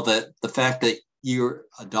 Now, that the fact that you're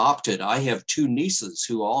adopted, I have 2 nieces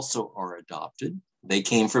who also are adopted. They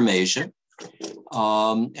came from Asia.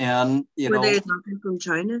 And were they adopted from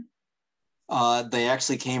China? They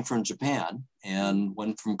actually came from Japan and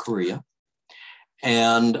one from Korea.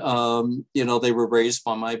 And, they were raised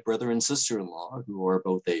by my brother and sister-in-law, who are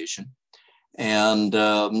both Asian. And,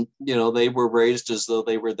 they were raised as though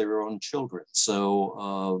they were their own children.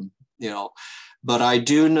 So, but I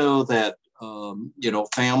do know that,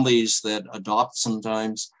 families that adopt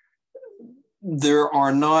sometimes, there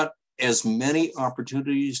are not as many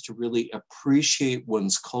opportunities to really appreciate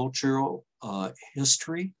one's cultural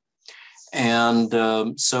history. And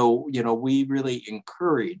so, we really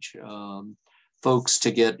encourage folks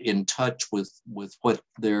to get in touch with what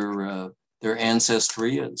their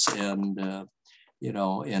ancestry is, and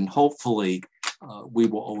and hopefully we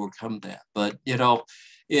will overcome that. But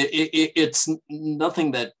it's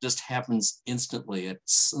nothing that just happens instantly.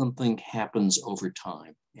 It's something happens over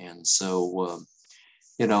time. And so,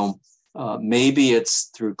 maybe it's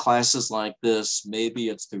through classes like this, maybe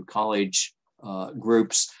it's through college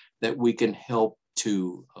groups that we can help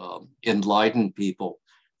to enlighten people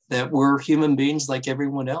that we're human beings like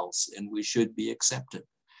everyone else and we should be accepted.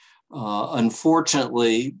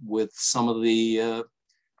 Unfortunately, with some of the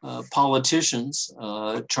politicians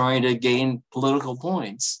trying to gain political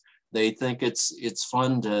points, they think it's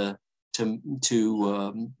fun to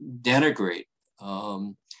denigrate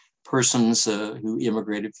persons who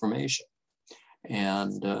immigrated from Asia.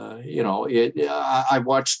 And I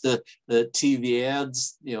watched the TV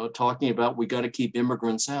ads, talking about we got to keep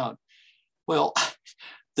immigrants out. Well,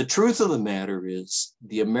 the truth of the matter is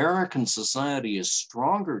the American society is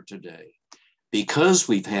stronger today because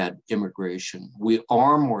we've had immigration. We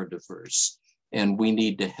are more diverse, and we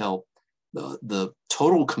need to help the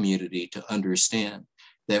total community to understand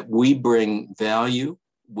that we bring value.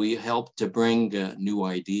 We help to bring new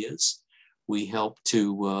ideas. We help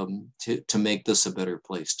to make this a better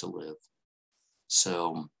place to live.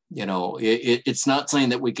 So, it's not something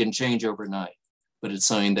that we can change overnight, but it's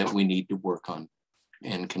something that we need to work on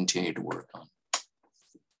and continue to work on.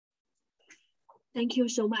 Thank you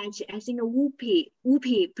so much. I think Whoopi,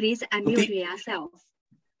 please unmute yourself.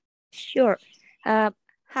 Sure.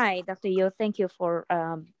 Hi, Dr. Yo. Thank you for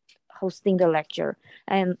hosting the lecture.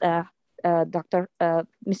 And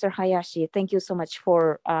Mr. Hayashi, thank you so much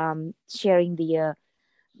for sharing the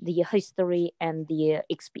history and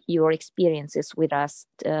your experiences with us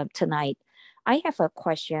tonight. I have a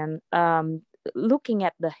question. Looking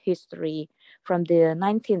at the history from the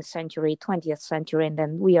 19th century, 20th century, and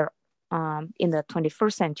then we are in the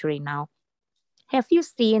 21st century now, have you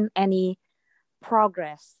seen any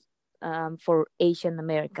progress for Asian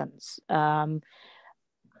Americans? I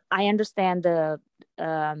understand the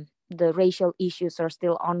racial issues are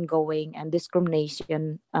still ongoing, and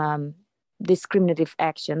discriminative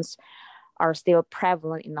actions are still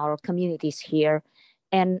prevalent in our communities here.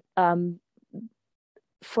 And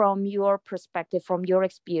from your perspective, from your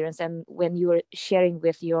experience, and when you were sharing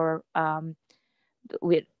with your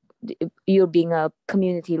with you being a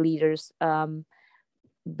community leaders,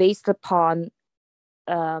 based upon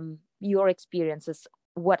your experiences,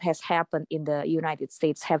 what has happened in the United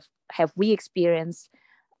States? Have we experienced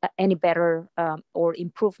any better or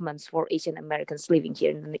improvements for Asian Americans living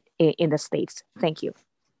here in the States? Thank you.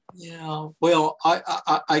 Yeah, well,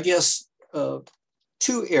 I guess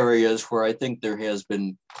two areas where I think there has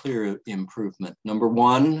been clear improvement. Number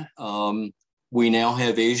one, we now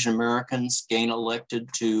have Asian Americans gain elected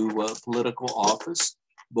to political office,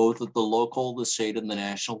 both at the local, the state, and the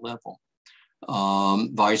national level.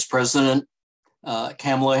 Vice President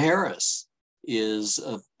Kamala Harris is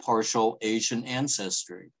of partial Asian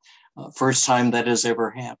ancestry. First time that has ever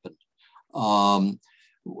happened.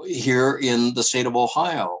 Here in the state of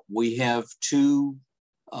Ohio, we have two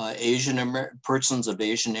persons of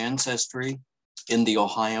Asian ancestry in the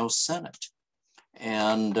Ohio Senate.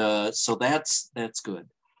 And so that's good.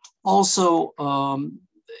 Also,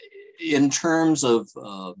 in terms of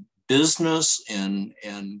business,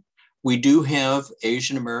 and we do have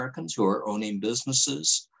Asian Americans who are owning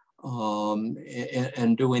businesses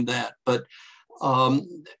and doing that. But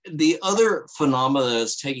the other phenomena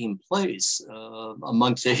that's taking place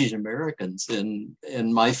amongst Asian Americans, and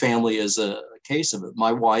my family is a case of it.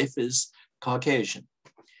 My wife is Caucasian.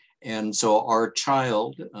 And so our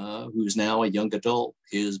child, who's now a young adult,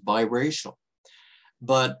 is biracial.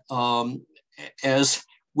 But as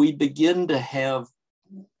we begin to have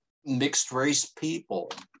mixed race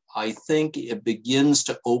people, I think it begins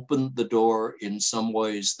to open the door in some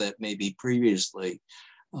ways that maybe previously,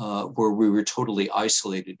 where we were totally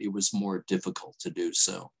isolated, it was more difficult to do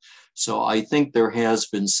so. So I think there has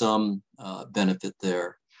been some benefit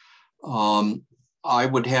there. I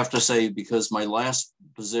would have to say, because my last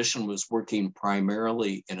position was working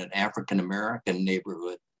primarily in an African-American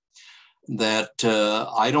neighborhood, that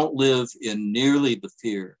I don't live in nearly the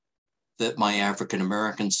fear that my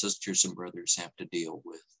African-American sisters and brothers have to deal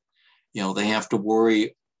with. They have to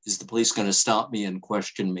worry, is the police going to stop me and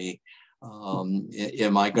question me?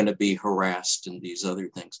 Am I going to be harassed and these other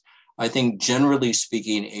things? I think generally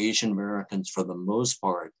speaking, Asian Americans, for the most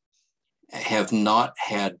part, have not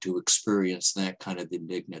had to experience that kind of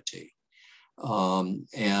indignity.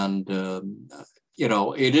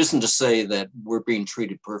 It isn't to say that we're being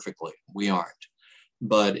treated perfectly. We aren't.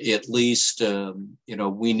 But at least,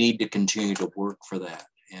 we need to continue to work for that.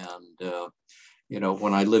 And,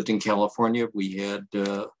 when I lived in California, we had,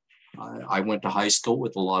 I went to high school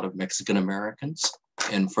with a lot of Mexican Americans.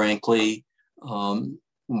 And frankly,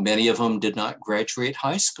 many of them did not graduate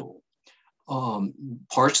high school,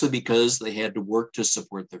 partially because they had to work to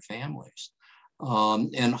support their families.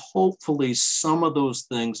 And hopefully some of those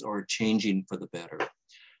things are changing for the better.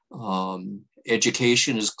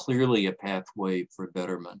 Education is clearly a pathway for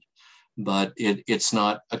betterment, but it's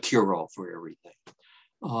not a cure-all for everything.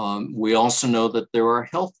 We also know that there are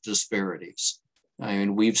health disparities. I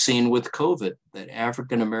mean, we've seen with COVID that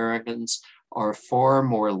African Americans are far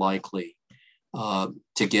more likely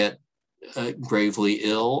to get gravely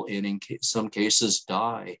ill and in some cases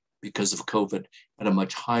die because of COVID at a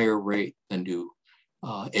much higher rate than do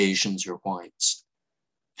Asians or whites.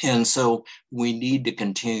 And so we need to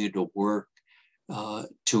continue to work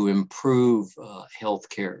to improve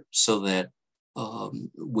healthcare so that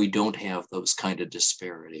we don't have those kind of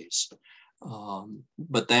disparities.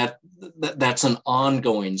 But that's an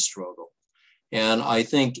ongoing struggle. And I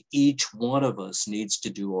think each one of us needs to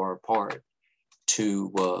do our part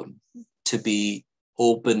to be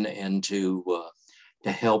open and to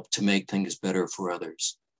help to make things better for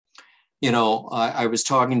others. You know, I was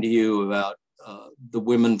talking to you about the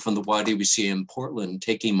women from the YWCA in Portland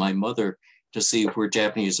taking my mother to see where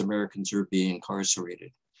Japanese Americans are being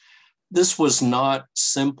incarcerated. This was not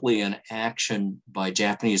simply an action by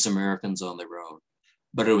Japanese Americans on their own,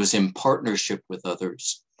 but it was in partnership with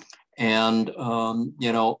others. And,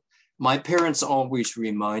 you know, my parents always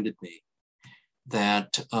reminded me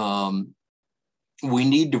that we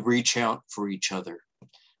need to reach out for each other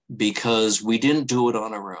because we didn't do it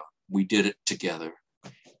on our own. We did it together.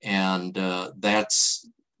 And that's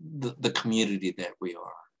the community that we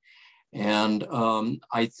are. And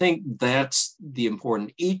I think that's the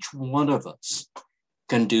important. Each one of us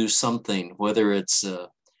can do something, whether it's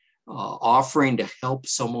offering to help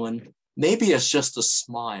someone, maybe it's just a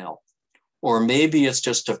smile, or maybe it's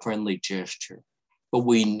just a friendly gesture. But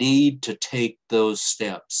we need to take those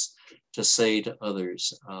steps to say to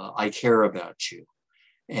others, I care about you.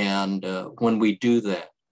 And when we do that,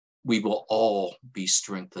 we will all be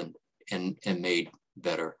strengthened and made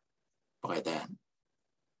better by that.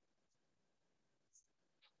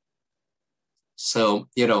 So,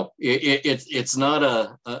 you know, it's not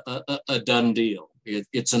a done deal.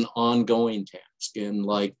 It's an ongoing task. And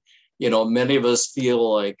like, you know, many of us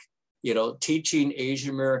feel like, you know, teaching Asian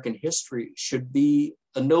American history should be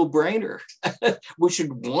a no-brainer. We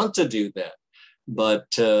should want to do that. But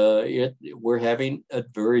we're having a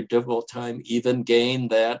very difficult time even getting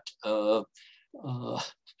that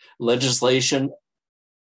legislation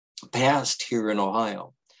passed here in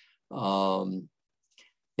Ohio. You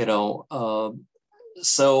know,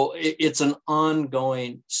 so it's an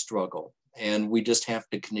ongoing struggle, and we just have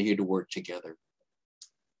to continue to work together.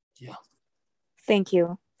 Yeah. Thank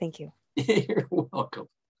you. Thank you. You're welcome.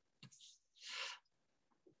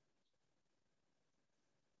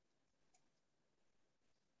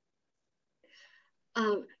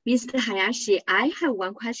 Mr. Hayashi, I have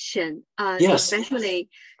one question. Yes. Especially,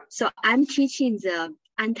 so I'm teaching the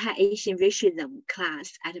anti-Asian racism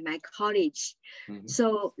class at my college. Mm-hmm.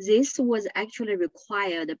 So this was actually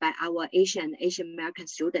required by our Asian American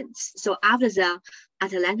students. So after the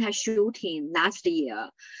Atlanta shooting last year,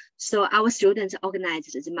 so our students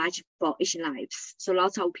organized the March for Asian Lives. So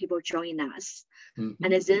lots of people joined us. Mm-hmm.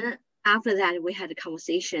 And then after that, we had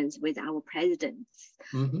conversations with our presidents.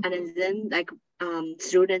 Mm-hmm. And then like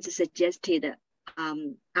students suggested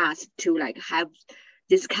us to like have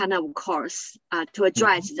this kind of course to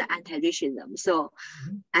address the anti-racism. So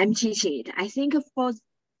I'm teaching it. I think for,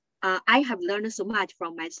 I have learned so much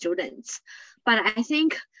from my students, but I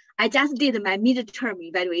think I just did my midterm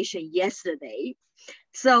evaluation yesterday.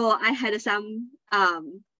 So I had some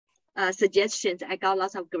suggestions. I got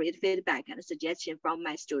lots of great feedback and suggestions from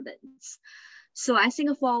my students. So I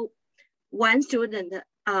think for one student,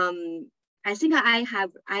 I think I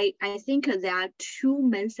think there are two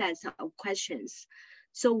main sets of questions.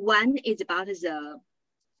 So one is about the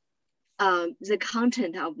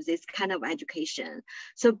content of this kind of education.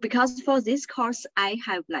 So because for this course, I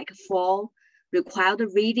have like 4 required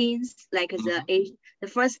readings, like the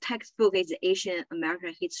first textbook is Asian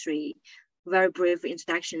American History, very brief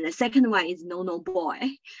introduction. The second one is No. Boy,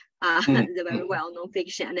 the very well-known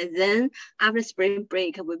fiction. And then after spring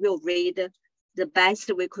break, we will read the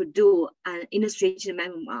best we could do an illustrated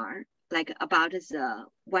memoir, like about the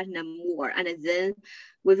Vietnam War. And then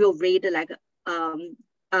we will read like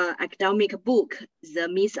academic book, The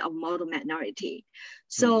Myth of Model Minority.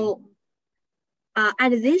 So at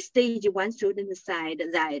this stage, one student said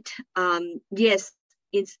that, yes,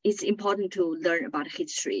 it's important to learn about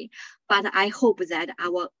history, but I hope that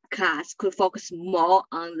our class could focus more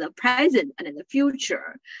on the present and the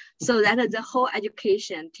future, so that the whole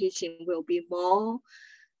education teaching will be more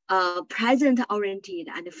present oriented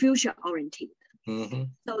and future oriented. Mm-hmm.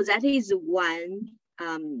 So that is one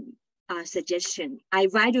suggestion. I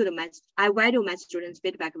value my students'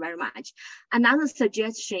 feedback very much. Another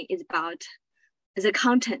suggestion is about the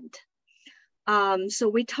content. So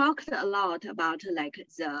we talked a lot about like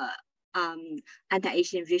the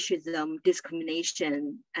anti-Asian racism,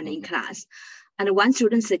 discrimination, and in class. And one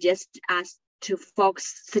student suggests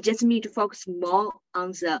me to focus more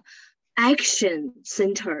on the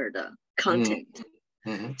action-centered content.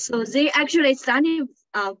 Mm-hmm. So they actually starting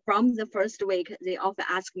from the first week, they often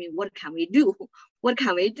ask me, what can we do? What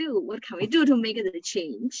can we do? What can we do to make the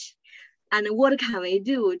change? And what can we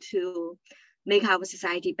do to make our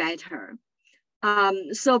society better?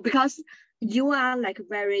 So because you are like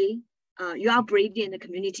you are brilliant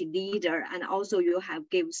community leader, and also you have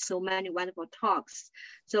given so many wonderful talks.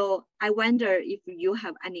 So I wonder if you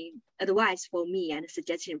have any advice for me and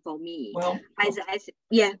suggestion for me. Well,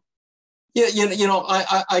 yeah. Yeah,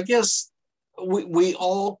 I guess we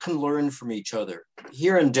all can learn from each other.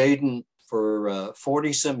 Here in Dayton for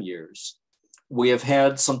 40 some years, we have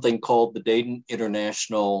had something called the Dayton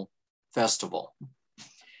International Festival.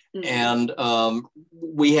 And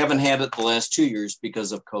we haven't had it the last 2 years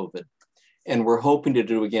because of COVID, and we're hoping to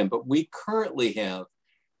do it again. But we currently have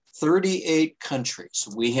 38 countries.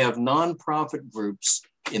 We have nonprofit groups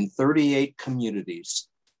in 38 communities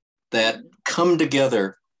that come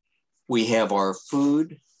together. We have our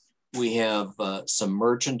food, we have some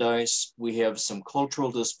merchandise, we have some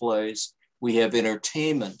cultural displays, we have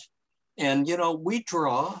entertainment. And, we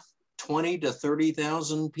draw 20 to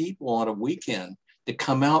 30,000 people on a weekend to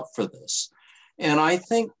come out for this. And I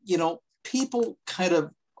think, people kind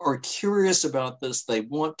of are curious about this. They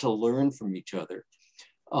want to learn from each other.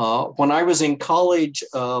 When I was in college,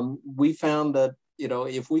 we found that,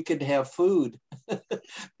 if we could have food,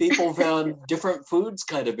 people found different foods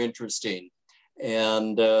kind of interesting.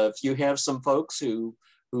 And if you have some folks who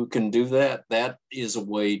can do that, that is a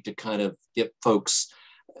way to kind of get folks,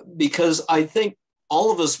 because I think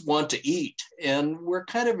all of us want to eat, and we're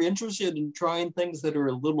kind of interested in trying things that are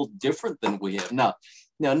a little different than we have. Now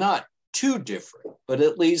not too different, but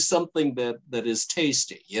at least something that is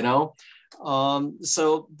tasty,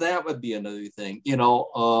 So that would be another thing.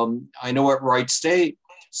 I know at Wright State,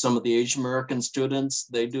 some of the Asian American students,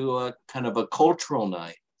 they do a kind of a cultural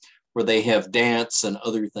night where they have dance and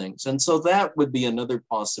other things. And so that would be another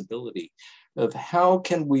possibility of how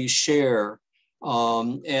can we share,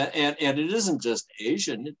 and it isn't just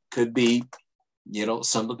Asian, it could be,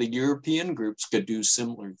 some of the European groups could do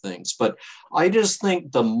similar things. But I just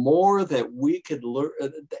think the more that we could learn,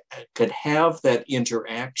 could have that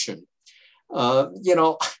interaction.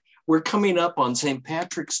 We're coming up on St.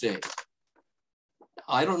 Patrick's Day.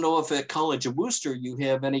 I don't know if at College of Worcester you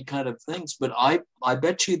have any kind of things, but I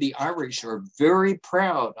bet you the Irish are very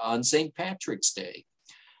proud on St. Patrick's Day.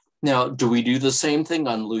 Now, do we do the same thing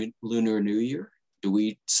on Lunar New Year? Do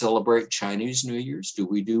we celebrate Chinese New Year's? Do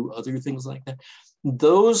we do other things like that?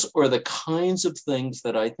 Those are the kinds of things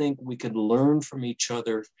that I think we could learn from each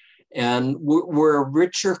other, and we're a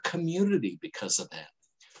richer community because of that.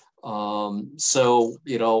 So,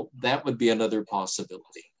 that would be another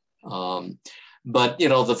possibility. But,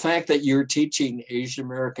 the fact that you're teaching Asian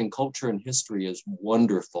American culture and history is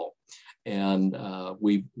wonderful. And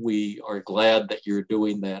we are glad that you're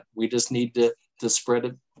doing that. We just need to spread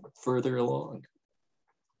it further along.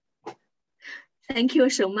 Thank you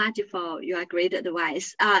so much for your great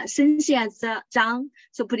advice. Cynthia Zhang,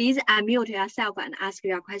 so please unmute yourself and ask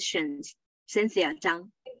your questions. Cynthia Zhang.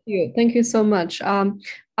 Thank you so much. I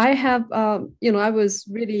have, I was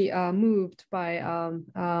really moved by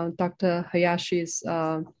Dr. Hayashi's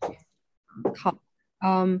talk,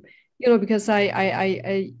 because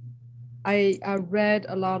I read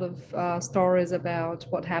a lot of stories about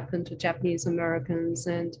what happened to Japanese Americans,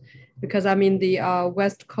 and because I'm in the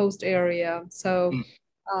West Coast area, so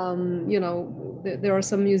there are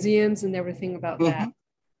some museums and everything about that,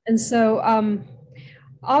 and so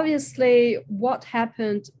obviously what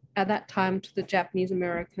happened at that time to the Japanese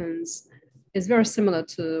Americans is very similar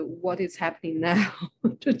to what is happening now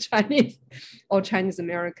to Chinese or Chinese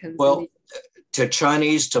Americans. Well, to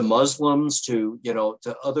Chinese, to Muslims, to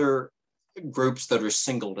other groups that are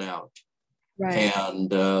singled out. Right.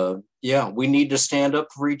 And we need to stand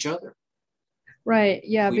up for each other. Right.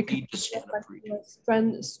 Yeah. We because need to stand up for each other.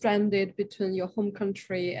 Stranded between your home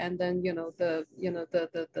country and then the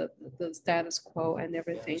status quo and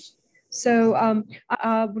everything. So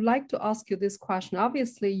I would like to ask you this question.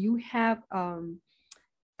 Obviously, you have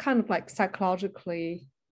kind of like psychologically,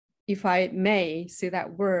 if I may say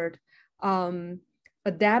that word,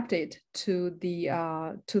 adapted to the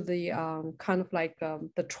kind of like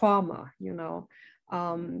the trauma, you know.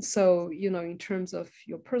 So, you know, in terms of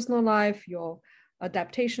your personal life, your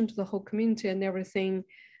adaptation to the whole community and everything,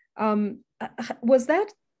 was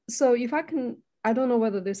that, so if I can, I don't know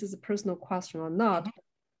whether this is a personal question or not,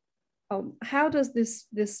 how does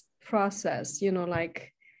this process, you know,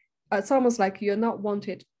 like, it's almost like you're not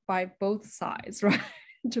wanted by both sides, right?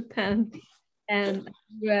 Japan and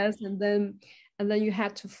US, and then you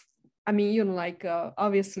had to, I mean, you know, like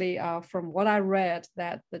obviously from what I read,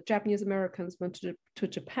 that the Japanese Americans went to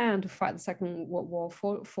Japan to fight the Second World War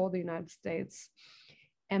for the United States,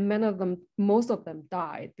 and most of them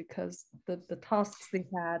died because the tasks they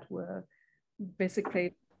had were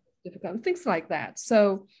basically difficult, things like that.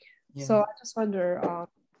 So yeah. So I just wonder,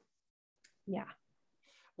 yeah.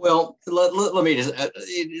 Well, let me just,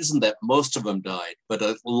 it isn't that most of them died, but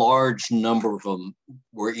a large number of them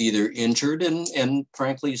were either injured and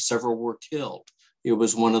frankly, several were killed. It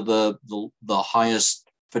was one of the highest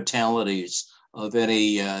fatalities of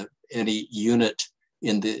any unit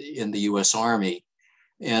in the U.S. Army.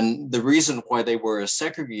 And the reason why they were a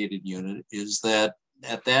segregated unit is that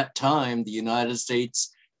at that time, the United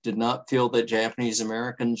States did not feel that Japanese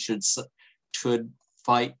Americans should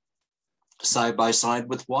fight side by side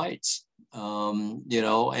with whites, you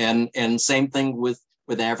know, and same thing with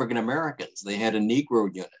African Americans. They had a Negro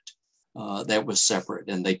unit that was separate,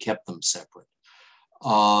 and they kept them separate.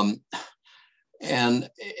 And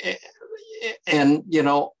you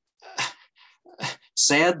know,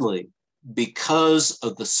 sadly, because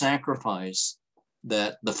of the sacrifice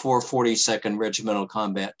that the 442nd Regimental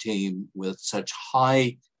Combat Team, with such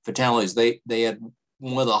high fatalities, they had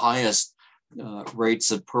one of the highest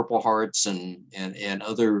rates of Purple Hearts and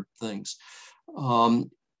other things.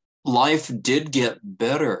 Life did get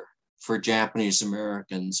better for Japanese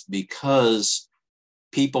Americans because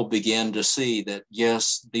people began to see that,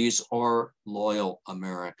 yes, these are loyal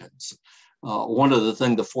Americans. One of the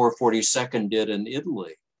things the 442nd did in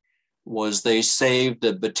Italy was they saved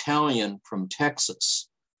a battalion from Texas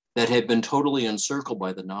that had been totally encircled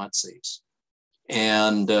by the Nazis.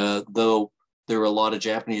 And though there were a lot of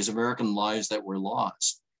Japanese American lives that were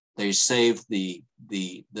lost, they saved the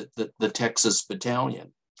Texas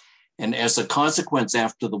battalion. And as a consequence,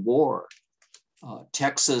 after the war,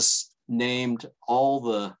 Texas named all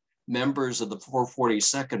the members of the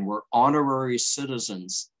 442nd were honorary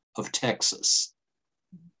citizens of Texas.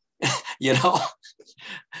 You know,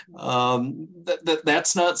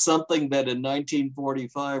 that's not something that in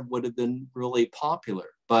 1945 would have been really popular,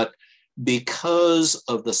 but because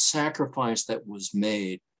of the sacrifice that was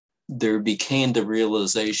made, there became the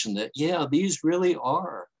realization that, yeah, these really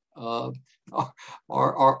are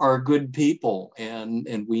good people,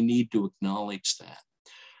 and we need to acknowledge that.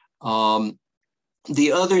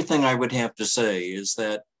 The other thing I would have to say is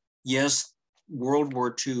that, yes, World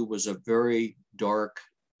War II was a very dark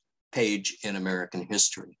page in American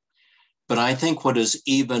history. But I think what is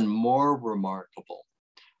even more remarkable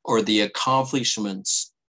are the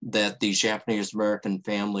accomplishments that these Japanese American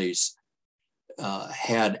families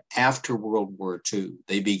had after World War II.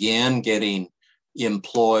 They began getting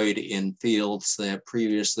employed in fields that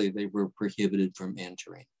previously they were prohibited from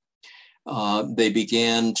entering. They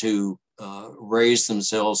began to raise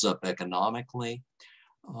themselves up economically.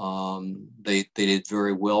 They did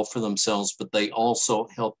very well for themselves, but they also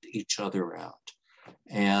helped each other out.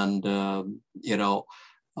 And, you know,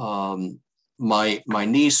 my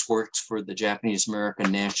niece works for the Japanese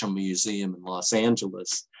American National Museum in Los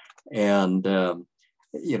Angeles. And,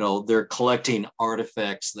 you know, they're collecting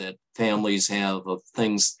artifacts that families have of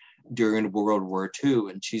things during World War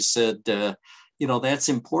II. And she said, you know, that's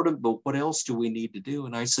important, but what else do we need to do?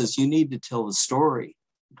 And I says, you need to tell the story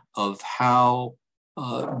of how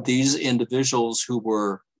these individuals who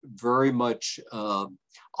were very much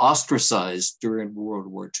ostracized during World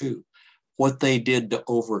War II, what they did to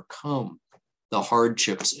overcome the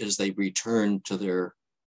hardships as they returned to their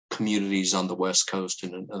communities on the West Coast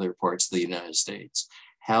and in other parts of the United States.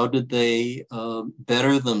 How did they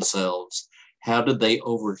better themselves? How did they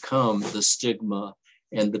overcome the stigma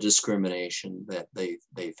and the discrimination that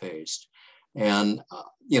they faced? And,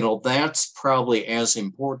 you know, that's probably as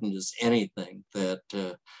important as anything, that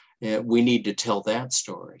we need to tell that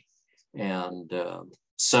story. And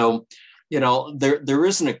so, you know, there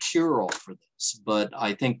isn't a cure-all for this, but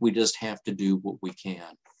I think we just have to do what we can,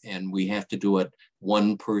 and we have to do it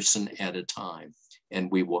one person at a time,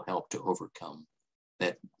 and we will help to overcome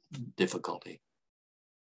difficulty.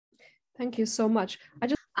 Thank you so much.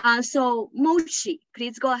 So Mochi,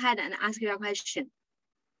 please go ahead and ask your question.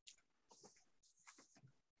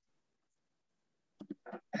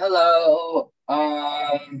 Hello.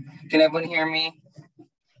 Can everyone hear me?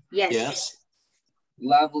 Yes. Yes.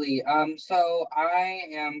 Lovely. So I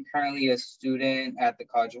am currently a student at the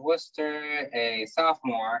College of Worcester, a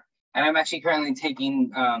sophomore, and I'm actually currently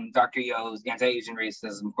taking Dr. Yo's anti-Asian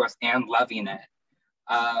racism course and loving it.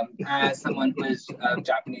 As someone who is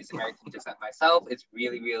Japanese American descent myself, it's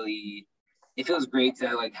really, it feels great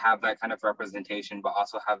to like have that kind of representation, but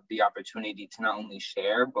also have the opportunity to not only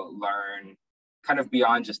share, but learn kind of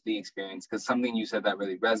beyond just the experience. Because something you said that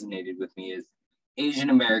really resonated with me is Asian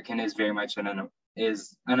American is very much an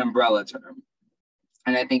umbrella term.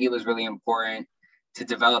 And I think it was really important to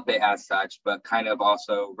develop it as such, but kind of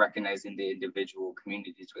also recognizing the individual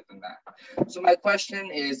communities within that. So my question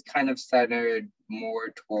is kind of centered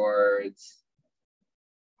more towards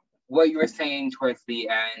what you were saying towards the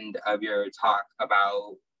end of your talk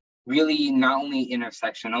about really not only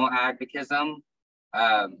intersectional advocacy,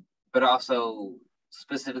 but also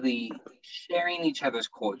specifically sharing each other's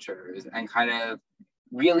cultures and kind of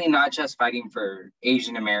really not just fighting for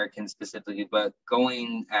Asian Americans specifically, but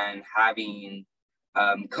going and having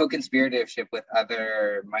co-conspiratorship with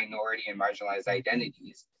other minority and marginalized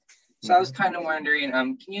identities. So I was kind of wondering,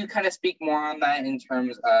 can you kind of speak more on that in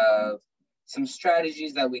terms of some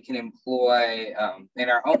strategies that we can employ in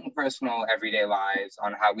our own personal everyday lives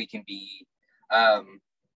on how we can be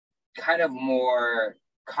kind of more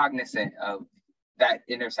cognizant of that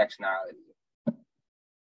intersectionality?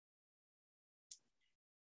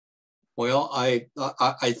 Well, I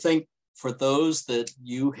think for those that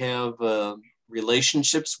you have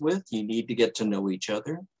relationships with, you need to get to know each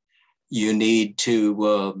other. You need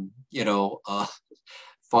to,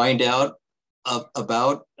 find out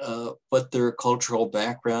about what their cultural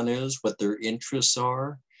background is, what their interests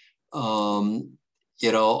are. I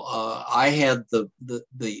had the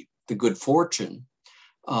good fortune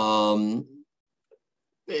at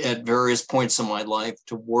various points in my life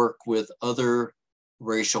to work with other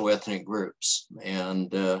racial ethnic groups.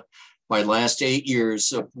 And my last 8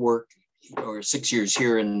 years of work, or 6 years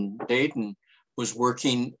here in Dayton, was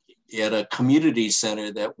working at a community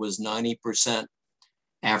center that was 90%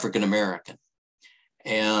 African American.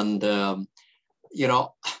 And,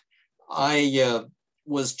 I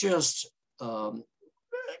was just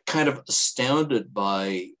kind of astounded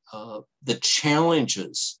by the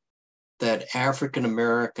challenges that African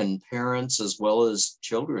American parents as well as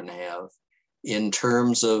children have in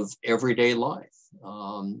terms of everyday life.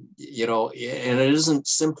 And it isn't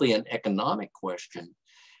simply an economic question,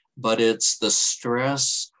 but it's the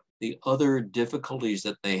stress, the other difficulties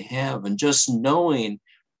that they have, and just knowing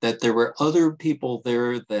that there were other people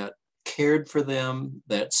there that cared for them,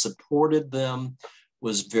 that supported them,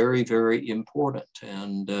 was very, very important.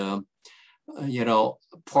 And,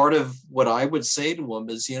 part of what I would say to them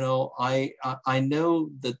is, I know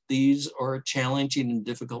that these are challenging and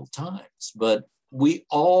difficult times, but we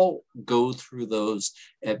all go through those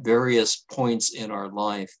at various points in our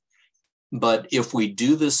life. But if we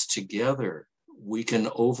do this together, we can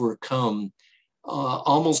overcome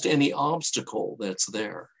almost any obstacle that's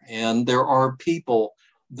there. And there are people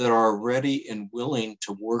that are ready and willing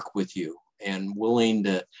to work with you and willing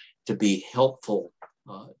to be helpful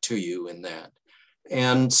to you in that.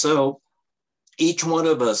 And so each one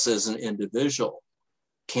of us as an individual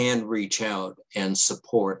can reach out and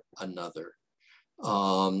support another.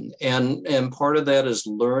 And part of that is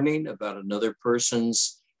learning about another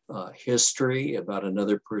person's history, about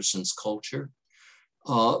another person's culture,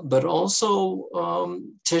 but also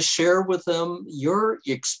to share with them your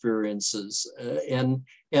experiences. And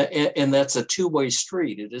that's a two-way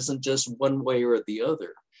street. It isn't just one way or the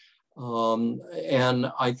other.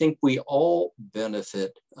 And I think we all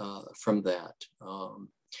benefit from that.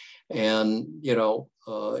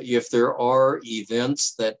 If there are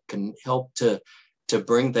events that can help to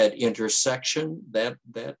bring that intersection, that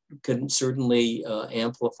can certainly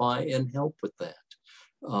amplify and help with that.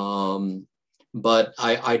 But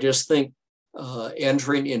I just think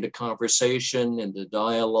entering into conversation, into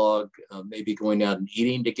dialogue, maybe going out and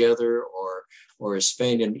eating together, or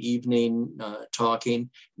spending an evening talking,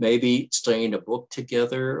 maybe studying a book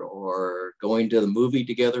together, or going to the movie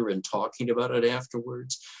together and talking about it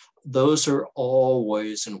afterwards. Those are all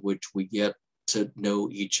ways in which we get to know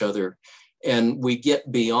each other. And we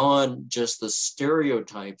get beyond just the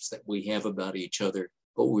stereotypes that we have about each other,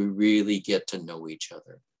 but we really get to know each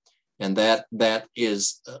other. And that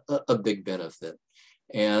is a big benefit.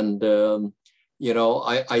 And, you know,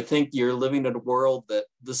 I think you're living in a world that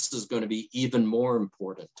this is going to be even more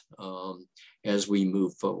important as we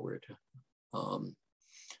move forward.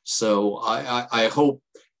 So I hope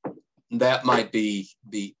that might be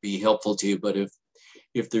helpful to you, but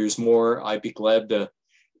if there's more, I'd be glad to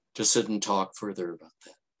sit and talk further about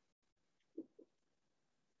that.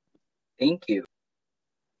 Thank you.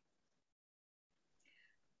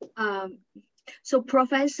 So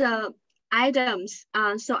Professor Adams,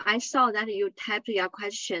 so I saw that you typed your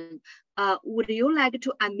question. Would you like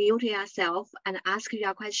to unmute yourself and ask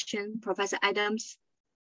your question, Professor Adams?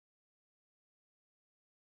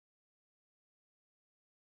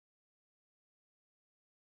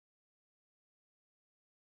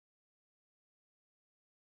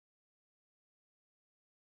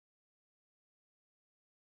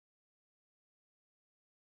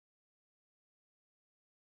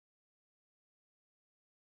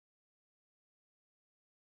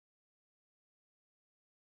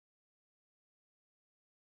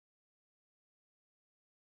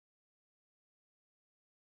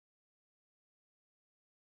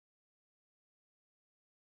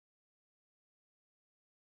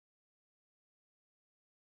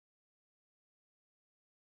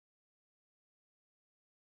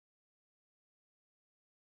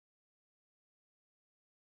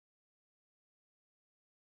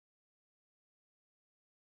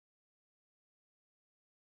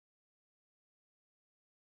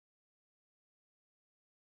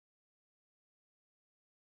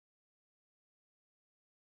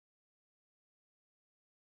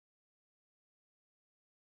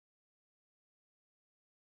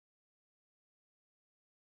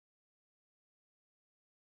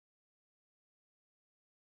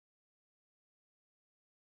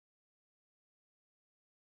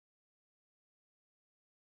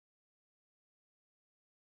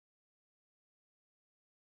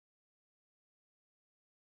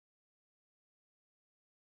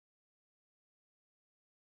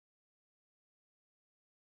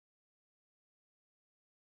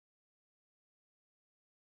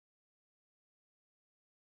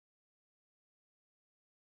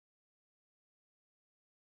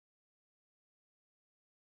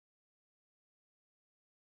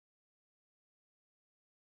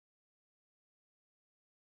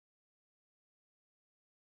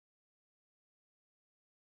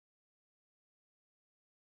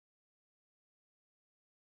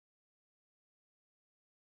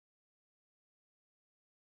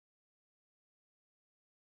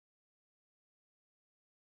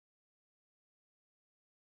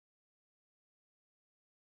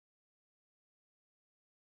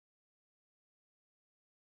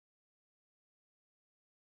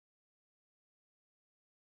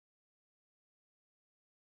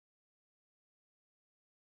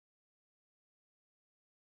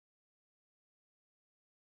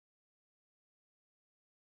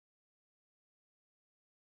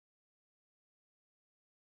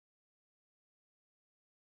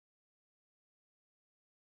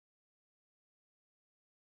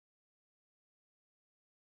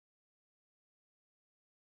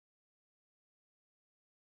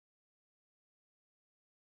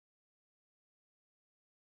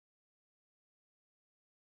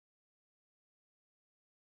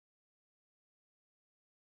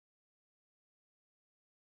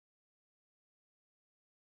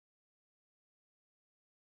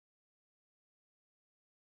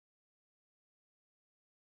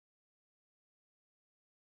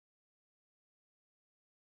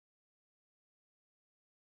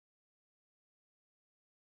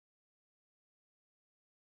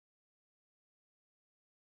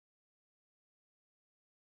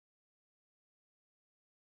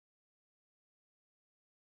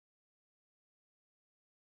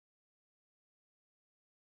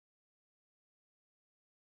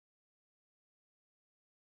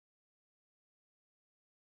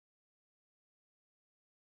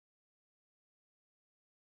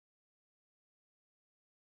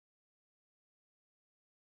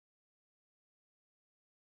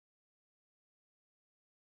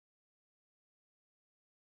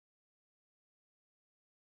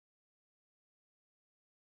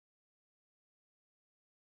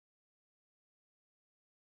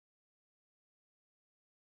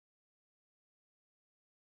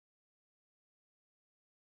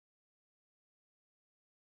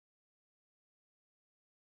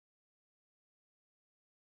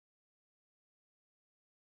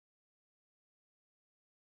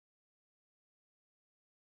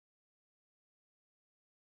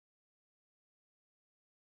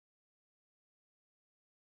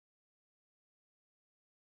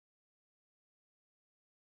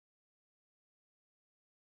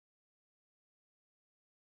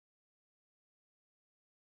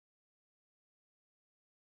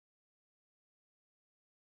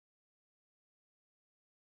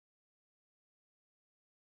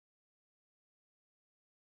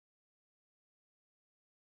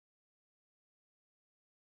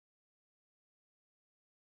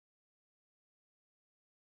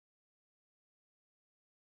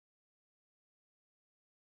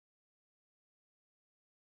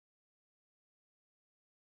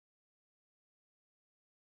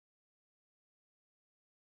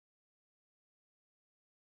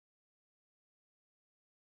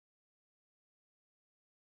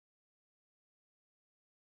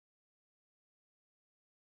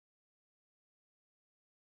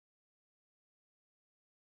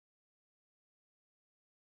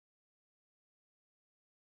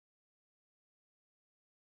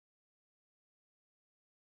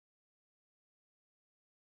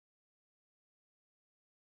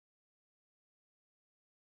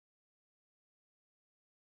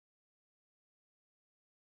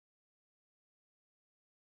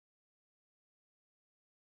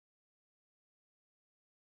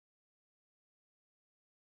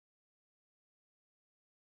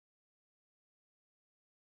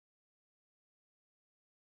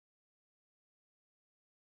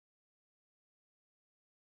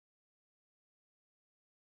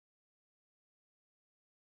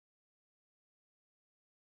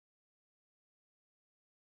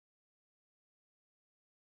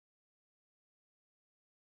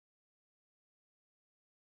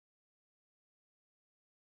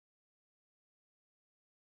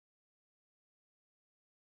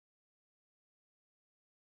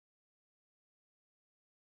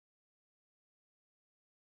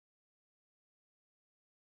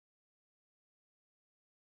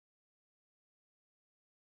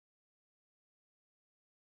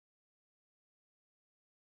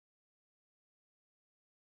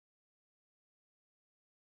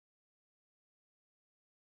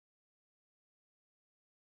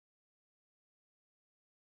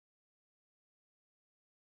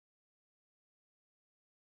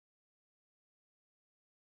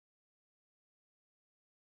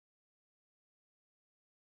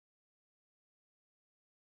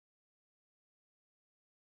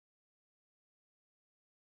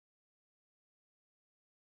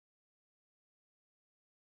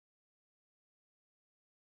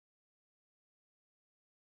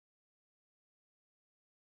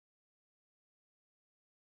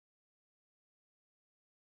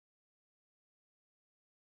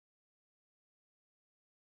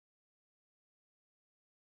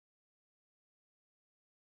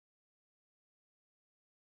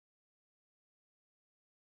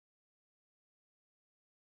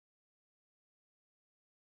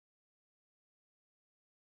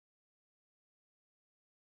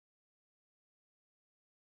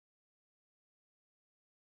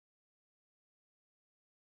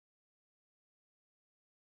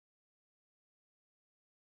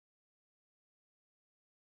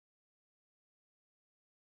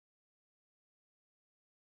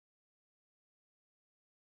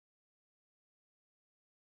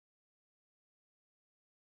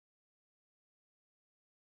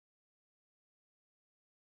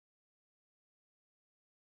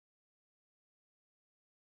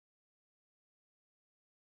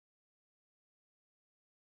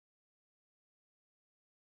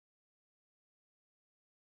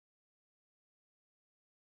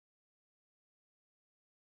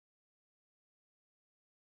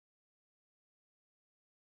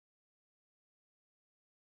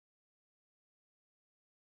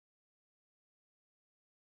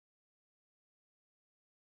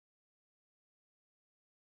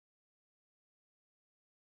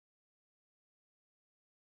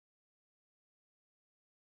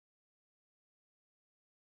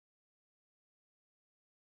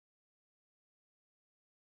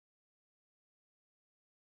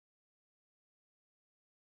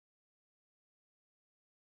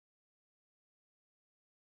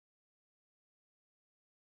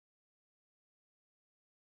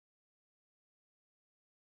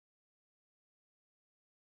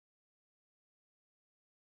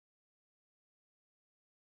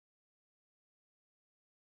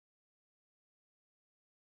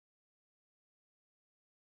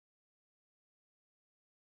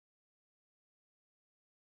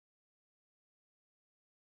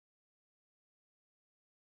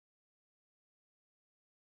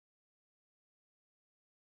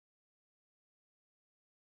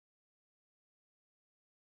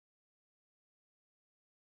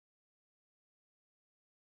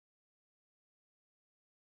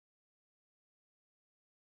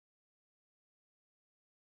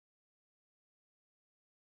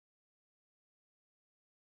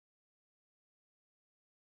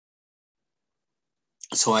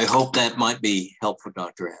 So I hope that might be helpful,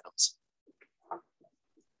 Dr. Adams.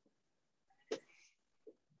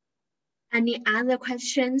 Any other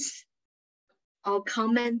questions or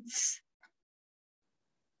comments?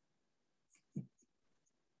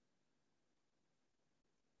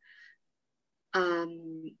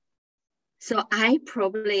 So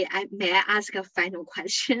may I ask a final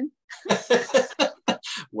question?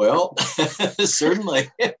 Well, certainly.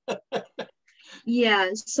 Yeah,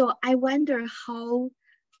 so I wonder how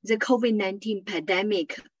the COVID-19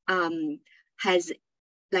 pandemic has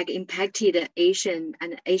impacted Asian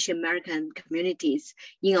and Asian American communities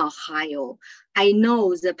in Ohio. I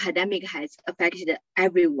know the pandemic has affected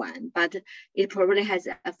everyone, but it probably has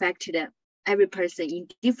affected every person in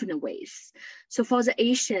different ways. So for the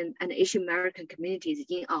Asian and Asian American communities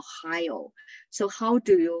in Ohio, so how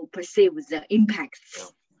do you perceive the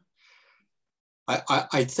impacts?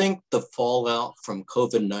 I think the fallout from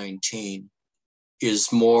COVID-19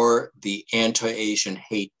 is more the anti-Asian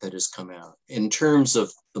hate that has come out. In terms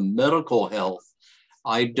of the medical health,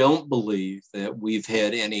 I don't believe that we've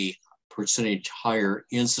had any percentage higher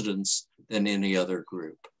incidence than any other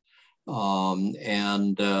group. But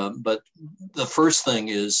the first thing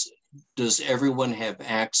is, does everyone have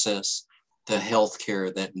access to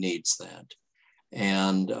healthcare that needs that?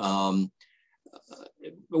 And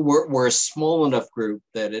we're a small enough group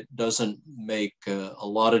that it doesn't make a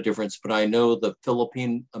lot of difference, but I know the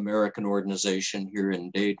Philippine American organization here in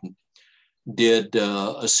Dayton did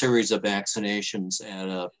a series of vaccinations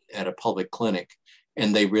at a public clinic,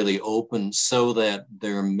 and they really opened so that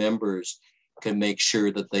their members can make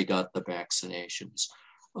sure that they got the vaccinations.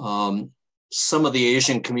 Some of the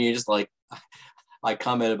Asian communities, like I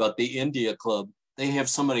commented about the India Club, they have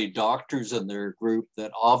so many doctors in their group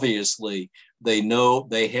that obviously they know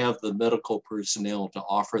they have the medical personnel to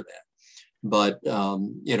offer that. But,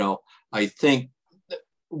 you know, I think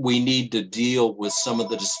we need to deal with some of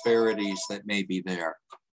the disparities that may be there.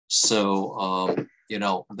 So, you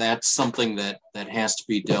know, that's something that has to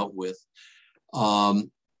be dealt with. But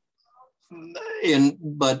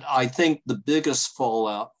I think the biggest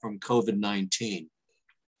fallout from COVID-19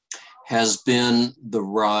 has been the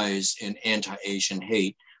rise in anti-Asian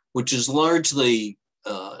hate, which is largely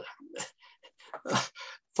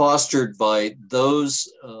fostered by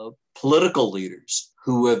those political leaders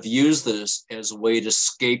who have used this as a way to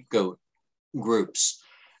scapegoat groups,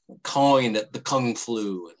 calling it the Kung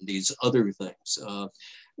Flu and these other things.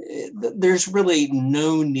 There's really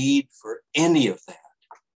no need for any of that,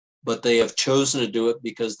 but they have chosen to do it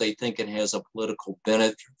because they think it has a political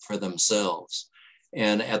benefit for themselves.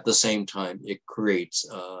 And at the same time, it creates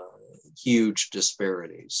huge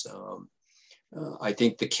disparities. I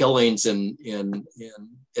think the killings in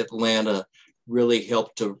Atlanta really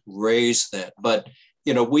helped to raise that. But,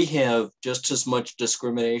 you know, we have just as much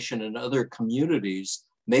discrimination in other communities,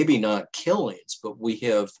 maybe not killings, but we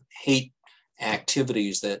have hate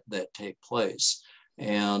activities that take place.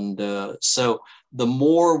 And so the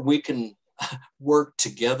more we can work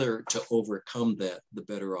together to overcome that, the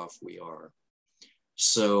better off we are.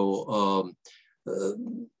 So,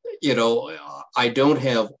 you know, I don't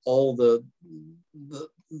have all the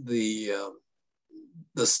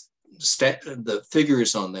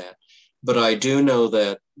figures on that, but I do know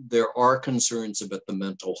that there are concerns about the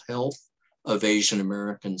mental health of Asian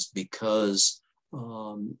Americans because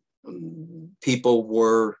people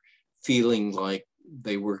were feeling like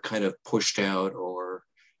they were kind of pushed out or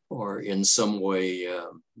in some way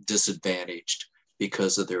disadvantaged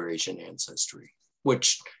because of their Asian ancestry,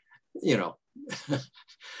 which, you know,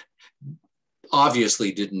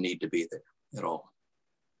 obviously didn't need to be there at all.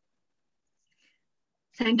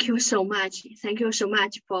 Thank you so much. Thank you so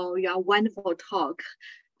much for your wonderful talk,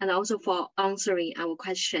 and also for answering our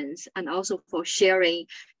questions, and also for sharing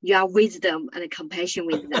your wisdom and compassion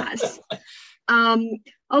with us.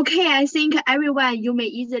 Okay, I think everyone, you may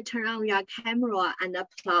either turn on your camera and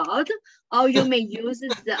applaud, or you may use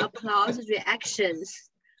the applause reactions.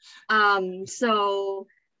 So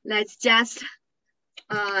let's just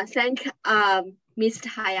thank Mr.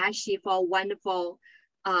 Hayashi for a wonderful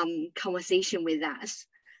conversation with us.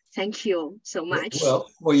 Thank you so much.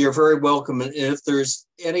 Well, you're very welcome. And if there's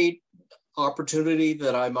any opportunity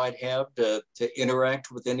that I might have to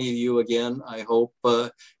interact with any of you again, I hope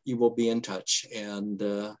you will be in touch. And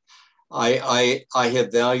I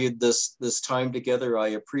have valued this time together. I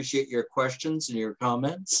appreciate your questions and your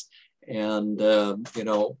comments. And you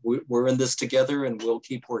know, we're in this together, and we'll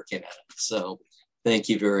keep working at it. So thank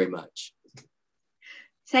you very much.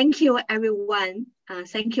 Thank you, everyone.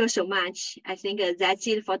 Thank you so much. I think that's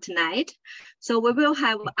it for tonight. So we will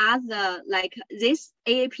have other, like this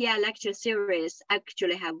AAPI lecture series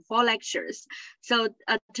actually have 4 lectures. So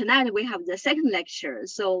tonight we have the 2nd lecture.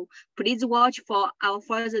 So please watch for our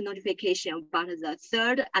further notification about the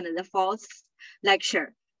 3rd and the 4th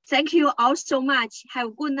lecture. Thank you all so much. Have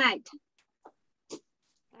a good night.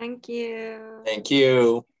 Thank you. Thank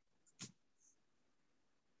you.